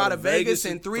 I can drive to Vegas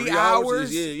in 3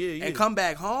 hours. And come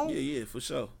back home. Yeah, for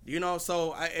sure.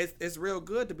 So it's real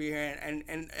good to be here.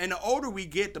 And the older we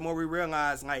get, the more we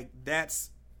realize like that's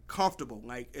comfortable.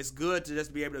 Like it's good to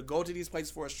just be able to go to these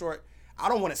places for a short. I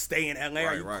don't want to stay in LA.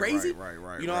 Are you crazy?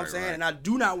 Right. You know what I'm saying? And I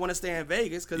do not want to stay in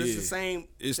Vegas because it's the same.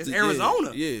 It's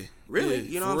Arizona. Yeah. Really.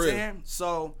 You know what I'm saying?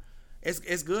 So.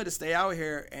 It's good to stay out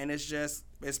here, and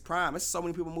it's prime. It's so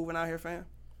many people moving out here, fam.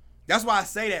 That's why I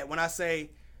say that when I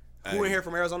say, who in here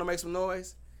from Arizona makes some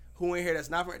noise? Who in here that's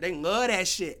not from? They love that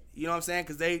shit. You know what I'm saying?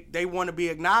 Because they want to be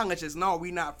acknowledged as, no, we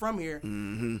not from here.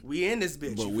 Mm-hmm. We in this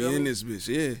bitch. But we in this bitch,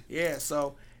 yeah. Yeah,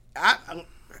 so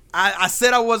I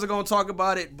said I wasn't going to talk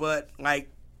about it, but, like,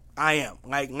 I am.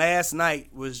 Like, last night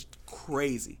was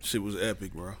crazy. Shit was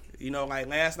epic, bro. Like,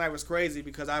 last night was crazy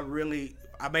because I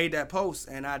made that post,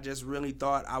 and I just really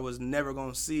thought I was never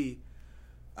going to see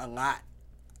a lot.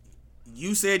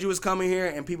 You said you was coming here,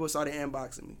 and people started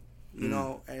inboxing me, you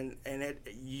know, and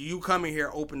you coming here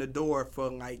opened the door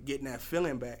for, like, getting that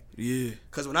feeling back. Yeah.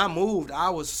 Because when I moved, I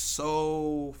was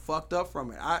so fucked up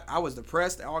from it. I was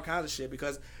depressed, all kinds of shit,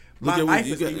 because my life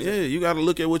is music. Yeah, you got to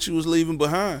look at what you was leaving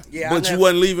behind. Yeah, but you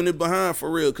wasn't leaving it behind for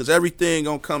real, because everything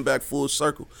going to come back full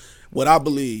circle. What I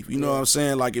believe, you know what I'm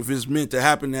saying? Like, if it's meant to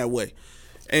happen that way.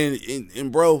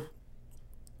 And bro,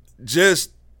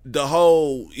 just the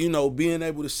whole, being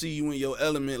able to see you in your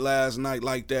element last night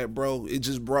like that, bro, it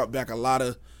just brought back a lot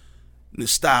of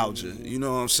nostalgia. Mm-hmm. You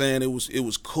know what I'm saying? It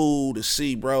was cool to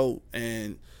see, bro,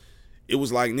 and it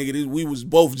was like, nigga, we was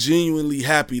both genuinely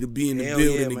happy to be in the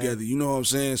building together. Man. You know what I'm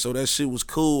saying? So that shit was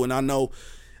cool. And I know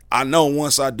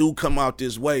once I do come out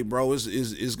this way, bro,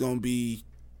 it's gonna be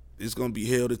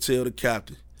hell to tell the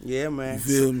captain. Yeah, man. You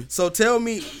feel me? So tell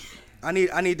me, I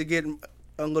need to get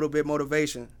a little bit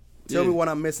motivation. Tell me what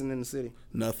I'm missing in the city.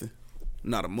 Nothing.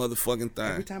 Not a motherfucking thing.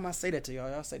 Every time I say that to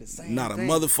y'all say the same Not thing.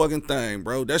 a motherfucking thing,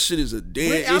 bro. That shit is a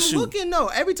dead issue. I'm looking, though.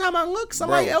 Every time I look,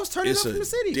 somebody else turning up from the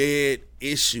city. It's a dead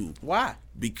issue. Why?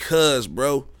 Because,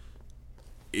 bro,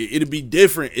 it'd be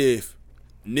different if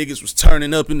niggas was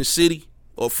turning up in the city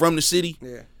or from the city,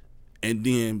 and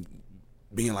then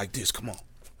being like this, come on.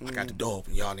 I got the door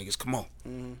open, y'all niggas, come on.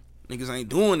 Niggas ain't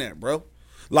doing that, bro.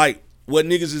 Like, what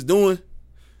niggas is doing,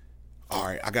 all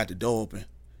right, I got the door open.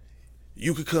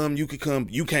 You could come, you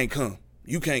can't come.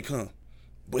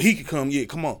 But he could come, yeah,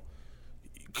 come on.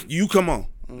 You come on.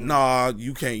 Nah,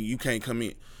 you can't come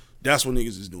in. That's what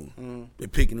niggas is doing. They're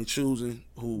picking and choosing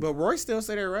who. But Royce still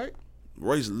say that, right?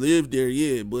 Royce lived there,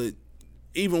 yeah, but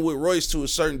even with Royce to a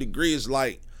certain degree, it's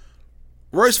like,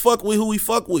 Royce fuck with who he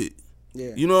fuck with.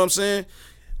 Yeah. You know what I'm saying?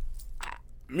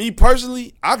 Me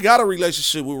personally, I got a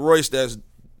relationship with Royce that's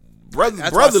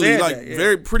brotherly, like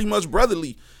very pretty much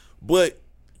brotherly. But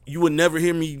you would never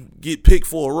hear me get picked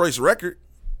for a Royce record.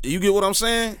 You get what I'm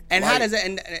saying? And like, how does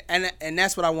that? And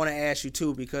that's what I want to ask you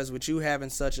too, because with you having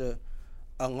such a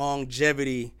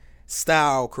longevity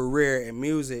style career in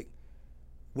music,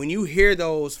 when you hear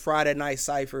those Friday night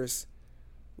ciphers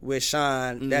with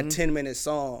Sean, that 10-minute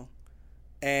song,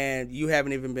 and you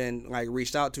haven't even been like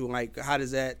reached out to, like, how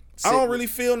does that? I don't really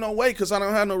feel no way because I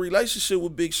don't have no relationship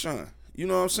with Big Sean. You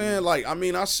know what I'm saying? Like, I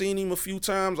mean, I seen him a few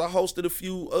times. I hosted a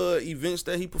few events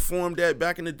that he performed at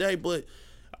back in the day, but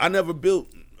I never built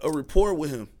a rapport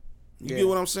with him. You get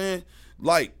what I'm saying?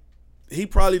 Like, he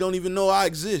probably don't even know I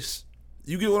exist.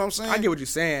 You get what I'm saying? I get what you're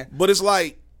saying. But it's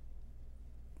like,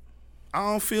 I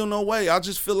don't feel no way. I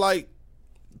just feel like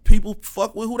people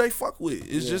fuck with who they fuck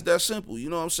with. It's just that simple.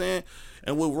 You know what I'm saying?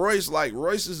 And with Royce, like,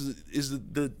 Royce is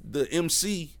the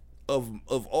MC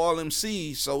of all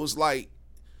MCs. So it's like,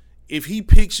 if he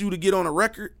picks you to get on a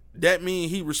record, that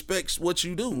means he respects what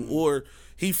you do, or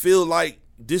he feel like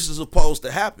this is supposed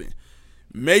to happen.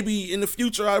 Maybe in the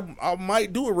future I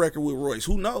might do a record with Royce.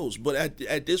 Who knows? But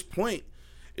at this point,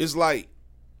 it's like,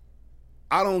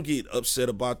 I don't get upset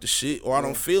about the shit, or I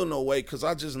don't feel no way, because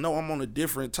I just know I'm on a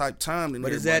different type time than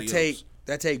everybody else. But does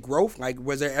that take growth? Like,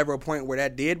 was there ever a point where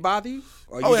that did bother you?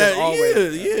 Or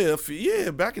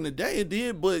Yeah. Back in the day it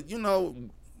did, but you know,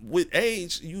 with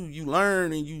age, you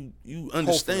learn and you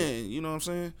understand. Hopefully. You know what I'm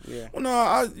saying? Yeah. Well, no,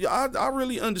 I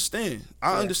really understand.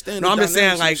 I understand. No, I'm just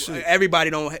saying, like, everybody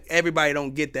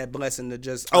don't get that blessing to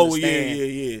just understand.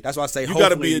 Yeah. That's why I say you got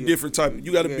to be a different type.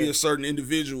 You got to be a certain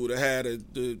individual to have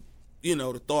the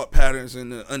thought patterns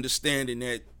and the understanding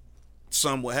that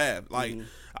some will have. Like,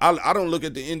 I don't look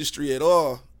at the industry at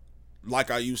all like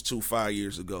I used to 5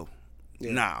 years ago.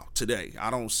 Yeah. Now, today,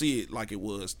 I don't see it like it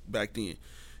was back then.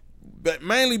 But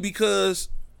mainly because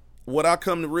what I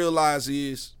come to realize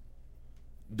is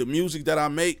the music that I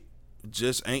make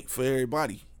just ain't for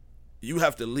everybody. You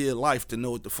have to live life to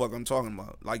know what the fuck I'm talking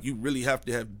about. Like, you really have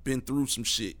to have been through some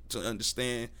shit to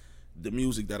understand the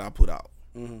music that I put out.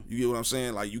 You get what I'm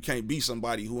saying? Like, you can't be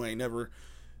somebody who ain't never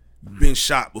been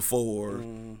shot before, or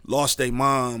lost their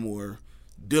mom, or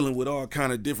dealing with all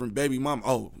kind of different baby mama.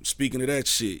 Oh, speaking of that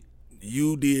shit,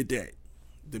 you did that.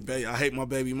 I hate my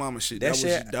baby mama shit.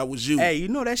 That was you. Hey, you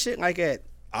know that shit like that.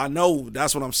 I know.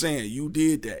 That's what I'm saying. You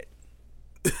did that.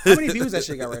 How many views that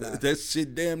shit got right now? That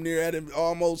shit damn near at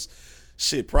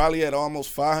probably at almost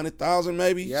 500,000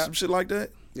 maybe. Yep. Some shit like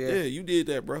that. Yeah, you did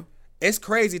that, bro. It's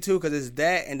crazy too, because it's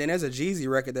that, and then there's a Jeezy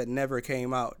record that never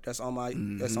came out. That's on my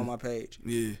page.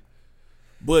 Yeah.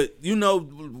 But, you know,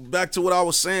 back to what I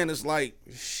was saying, it's like,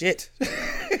 shit.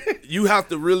 you have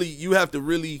to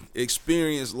really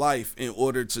experience life in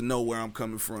order to know where I'm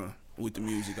coming from with the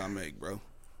music I make, bro.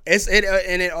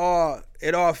 It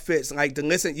all fits. Like, to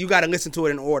listen, you got to listen to it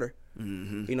in order.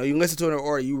 You know, you listen to it in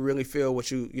order, you really feel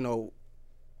what you know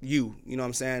what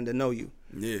I'm saying, to know you.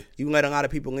 Yeah. You can let a lot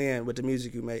of people in with the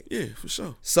music you make. Yeah, for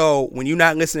sure. So when you're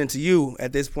not listening to you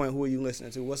at this point, who are you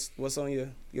listening to? What's on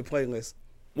your playlist?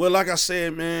 Well, like I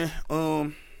said, man,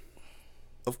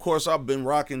 of course I've been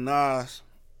rocking Nas,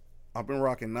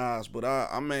 but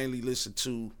I mainly listen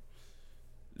to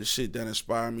the shit that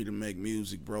inspired me to make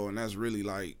music, bro, and that's really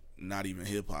like not even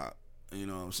hip hop. You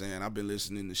know what I'm saying? I've been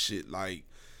listening to shit like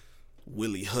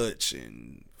Willie Hutch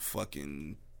and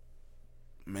fucking,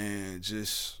 man,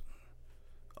 just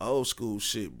old school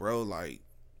shit, bro. Like,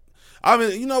 I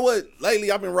mean, you know what? Lately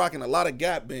I've been rocking a lot of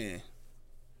Gap Band.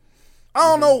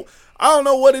 I I don't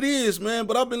know what it is, man,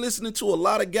 but I've been listening to a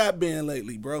lot of Gap Band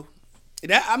lately, bro.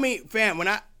 Fam, when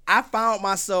I found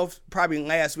myself probably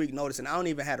last week noticing I don't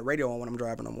even have the radio on when I'm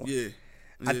driving no more. Yeah.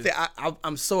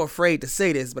 I'm so afraid to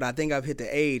say this, but I think I've hit the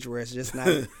age where it's just not.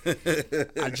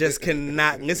 I just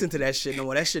cannot listen to that shit no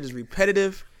more. That shit is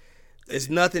repetitive. It's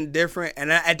nothing different,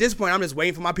 and at this point, I'm just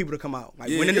waiting for my people to come out. Like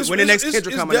when the next kids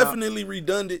are coming out. It's definitely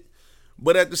redundant,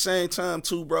 but at the same time,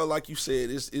 too, bro. Like you said,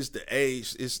 it's the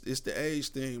age. It's the age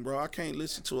thing, bro. I can't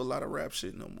listen to a lot of rap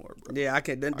shit no more, bro. Yeah, I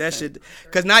can't. That shit,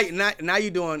 because now you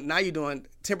doing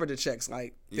temperature checks.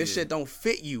 Like this shit don't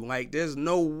fit you. Like there's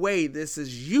no way this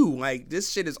is you. Like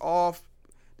this shit is off.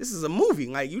 This is a movie.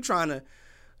 Like you trying to.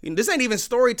 This ain't even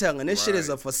storytelling. This shit is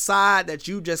a facade that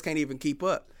you just can't even keep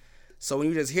up. So when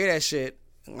you just hear that shit,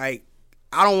 like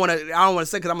I don't want to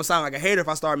say because I'm gonna sound like a hater if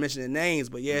I start mentioning names,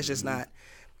 but yeah, it's just not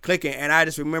clicking. And I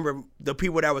just remember the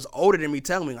people that was older than me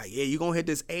telling me like, yeah, you gonna hit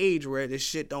this age where this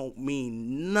shit don't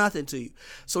mean nothing to you.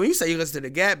 So when you say you listen to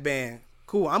the Gap Band,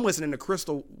 cool. I'm listening to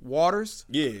Crystal Waters.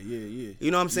 Yeah. You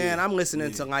know what I'm saying? I'm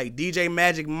listening to like DJ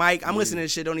Magic Mike. I'm listening to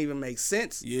shit don't even make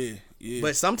sense. Yeah.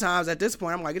 But sometimes at this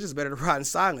point, I'm like, it's just better to ride in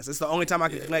silence. It's the only time I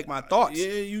can collect my thoughts.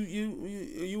 Yeah,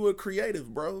 you were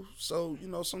creative, bro. So,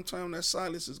 sometimes that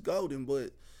silence is golden. But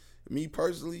me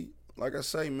personally, like I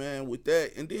say, man, with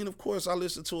that, and then, of course, I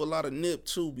listen to a lot of Nip,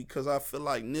 too, because I feel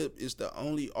like Nip is the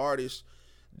only artist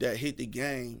that hit the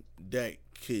game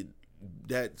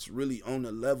that's really on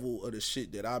the level of the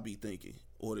shit that I be thinking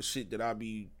or the shit that I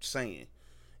be saying.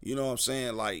 You know what I'm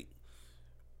saying? Like,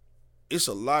 it's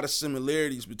a lot of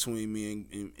similarities between me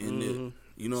and Nip.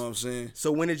 You know what I'm saying? So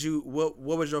when did you, what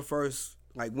was your first,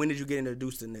 like, when did you get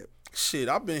introduced to Nip? Shit,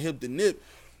 I've been hip to Nip.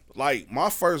 Like,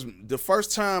 the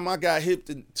first time I got hip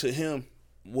to him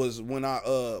was when I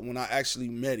actually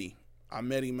met him. I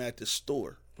met him at the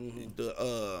store,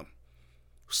 the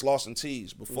Sloss and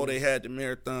Tees, before they had the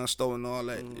Marathon store and all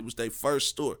that. It was their first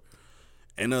store.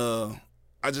 And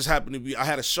I just happened to I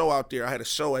had a show out there. I had a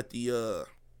show at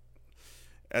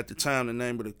the time, the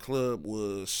name of the club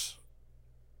was,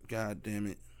 God damn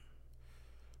it,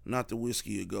 not the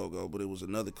Whiskey A Go-Go, but it was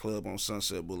another club on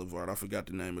Sunset Boulevard. I forgot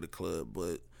the name of the club,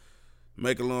 but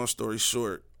make a long story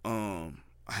short, I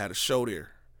had a show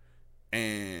there,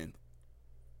 and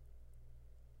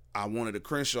I wanted a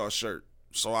Crenshaw shirt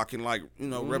so I can, like,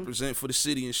 represent for the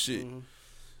city and shit.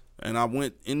 And I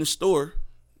went in the store.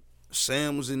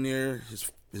 Sam was in there.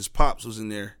 His pops was in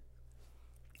there.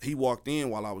 He walked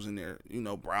in while I was in there,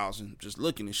 browsing, just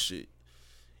looking at shit.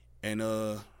 And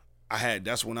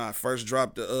that's when I first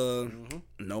dropped the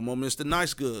No More Mr.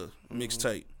 Nice Good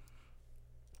mixtape.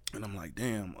 And I'm like,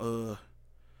 damn,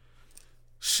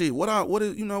 shit, what I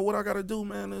gotta do,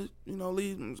 man, to,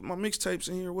 leave my mixtapes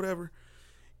in here or whatever.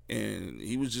 And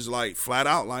he was just like flat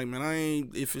out like, man,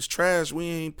 if it's trash, we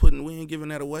ain't giving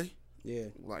that away. Yeah.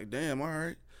 Like, damn, all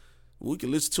right. We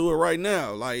can listen to it right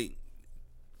now. Like,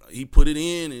 he put it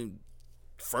in, and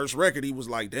first record, he was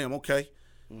like, damn, okay.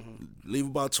 Leave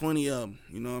about 20 of them,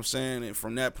 you know what I'm saying? And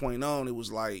from that point on, it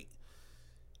was like,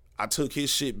 I took his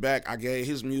shit back. I gave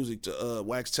his music to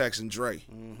Wax Tax and Dre.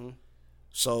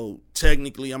 So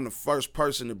technically, I'm the first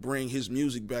person to bring his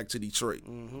music back to Detroit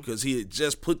because he had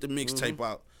just put the mixtape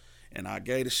out, and I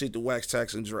gave the shit to Wax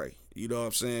Tax and Dre. You know what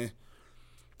I'm saying?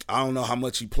 I don't know how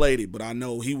much he played it, but I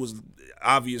know he was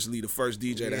obviously the first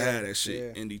DJ to have that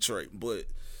shit in Detroit. But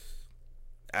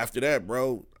after that,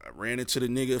 bro, I ran into the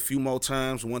nigga a few more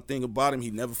times. One thing about him,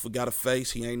 he never forgot a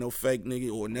face. He ain't no fake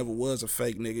nigga, or never was a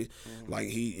fake nigga. Like,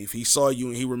 if he saw you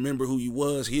and he remember who you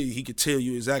was, he could tell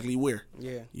you exactly where.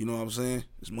 Yeah. You know what I'm saying?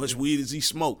 As much weed as he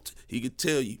smoked, he could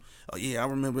tell you. Oh yeah, I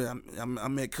remember I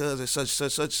met cuz at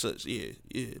such. Yeah,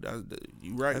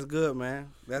 you right. That's good,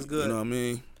 man. That's good. You know what I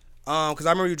mean? Because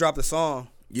I remember you dropped a song.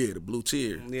 Yeah, the Blue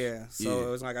Tear. Yeah, so it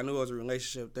was like I knew it was a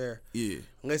relationship there. Yeah.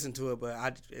 Listened to it, but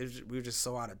we were just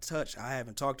so out of touch. I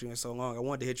haven't talked to you in so long. I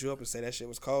wanted to hit you up and say that shit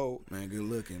was cold. Man, good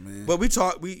looking, man. But we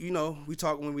talked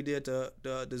when we did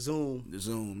the Zoom. The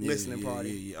Zoom listening party.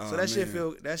 Yeah. Oh, so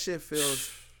that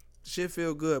shit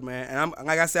feel good, man. And I'm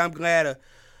like I said, I'm glad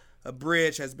a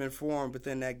bridge has been formed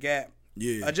within that gap.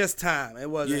 Yeah. Just time. It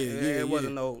wasn't. It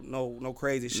wasn't no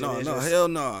crazy shit. Hell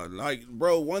no. Like,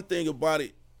 bro, one thing about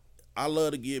it, I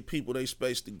love to give people their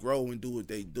space to grow and do what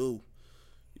they do,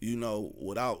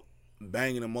 without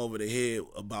banging them over the head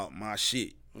about my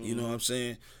shit. You know what I'm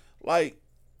saying? Like,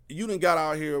 you done got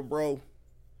out here, bro.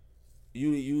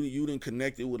 You done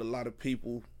connected with a lot of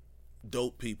people,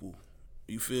 dope people.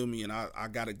 You feel me? And I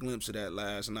got a glimpse of that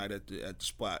last night at the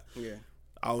spot. Yeah.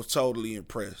 I was totally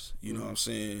impressed. You know what I'm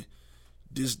saying?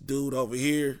 This dude over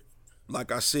here,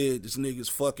 like I said, this nigga's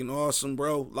fucking awesome,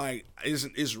 bro. Like,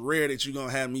 it's rare that you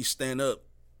gonna have me stand up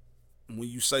when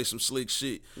you say some slick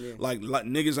shit. Yeah. Like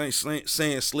niggas ain't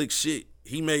saying slick shit.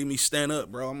 He made me stand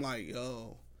up, bro. I'm like,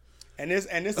 yo. And this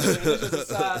is just a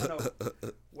side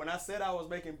note. When I said I was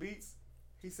making beats,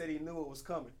 he said he knew it was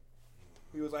coming.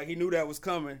 He was like, he knew that was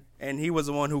coming, and he was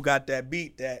the one who got that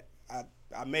beat that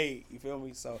I made. You feel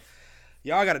me? So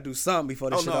y'all got to do something before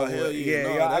this shit over. Hell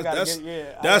yeah.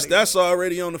 That's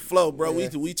already on the flow, bro. Yeah.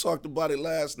 We talked about it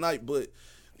last night, but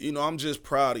you know, I'm just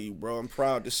proud of you, bro. I'm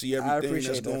proud to see everything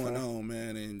that's going on,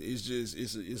 man. And it's just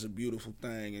it's a beautiful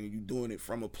thing, and you doing it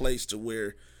from a place to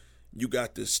where you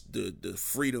got the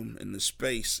freedom and the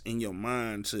space in your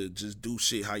mind to just do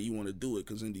shit how you want to do it.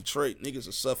 Because in Detroit, niggas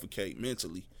will suffocate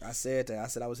mentally. I said that. I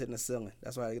said I was hitting the ceiling.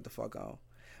 That's why I get the fuck on.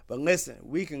 But listen,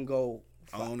 we can go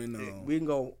on and on. We can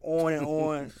go on and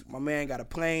on. My man got a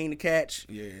plane to catch.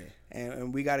 Yeah.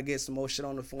 And we got to get some more shit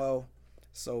on the flow.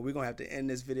 So we're going to have to end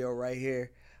this video right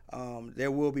here.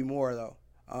 There will be more, though.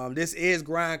 This is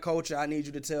Grind Culture. I need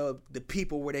you to tell the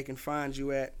people where they can find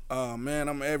you at. Man,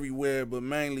 I'm everywhere, but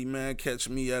mainly, man, catch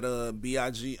me at BIG_GOV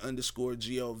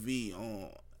on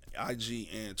IG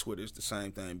and Twitter. It's the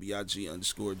same thing,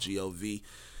 BIG_GOV.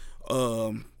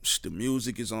 The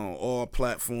music is on all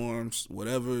platforms.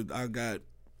 Whatever, I got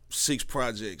 6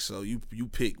 projects, so you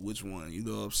pick which one. You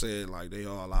know what I'm saying? Like, they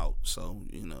all out, so,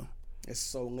 you know. It's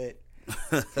so lit.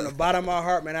 From the bottom of my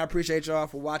heart, man, I appreciate y'all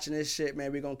for watching this shit,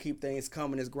 man. We're going to keep things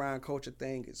coming. This Grind Culture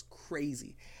thing is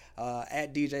crazy.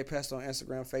 At DJ Pest on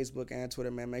Instagram, Facebook, and Twitter,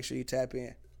 man. Make sure you tap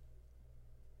in.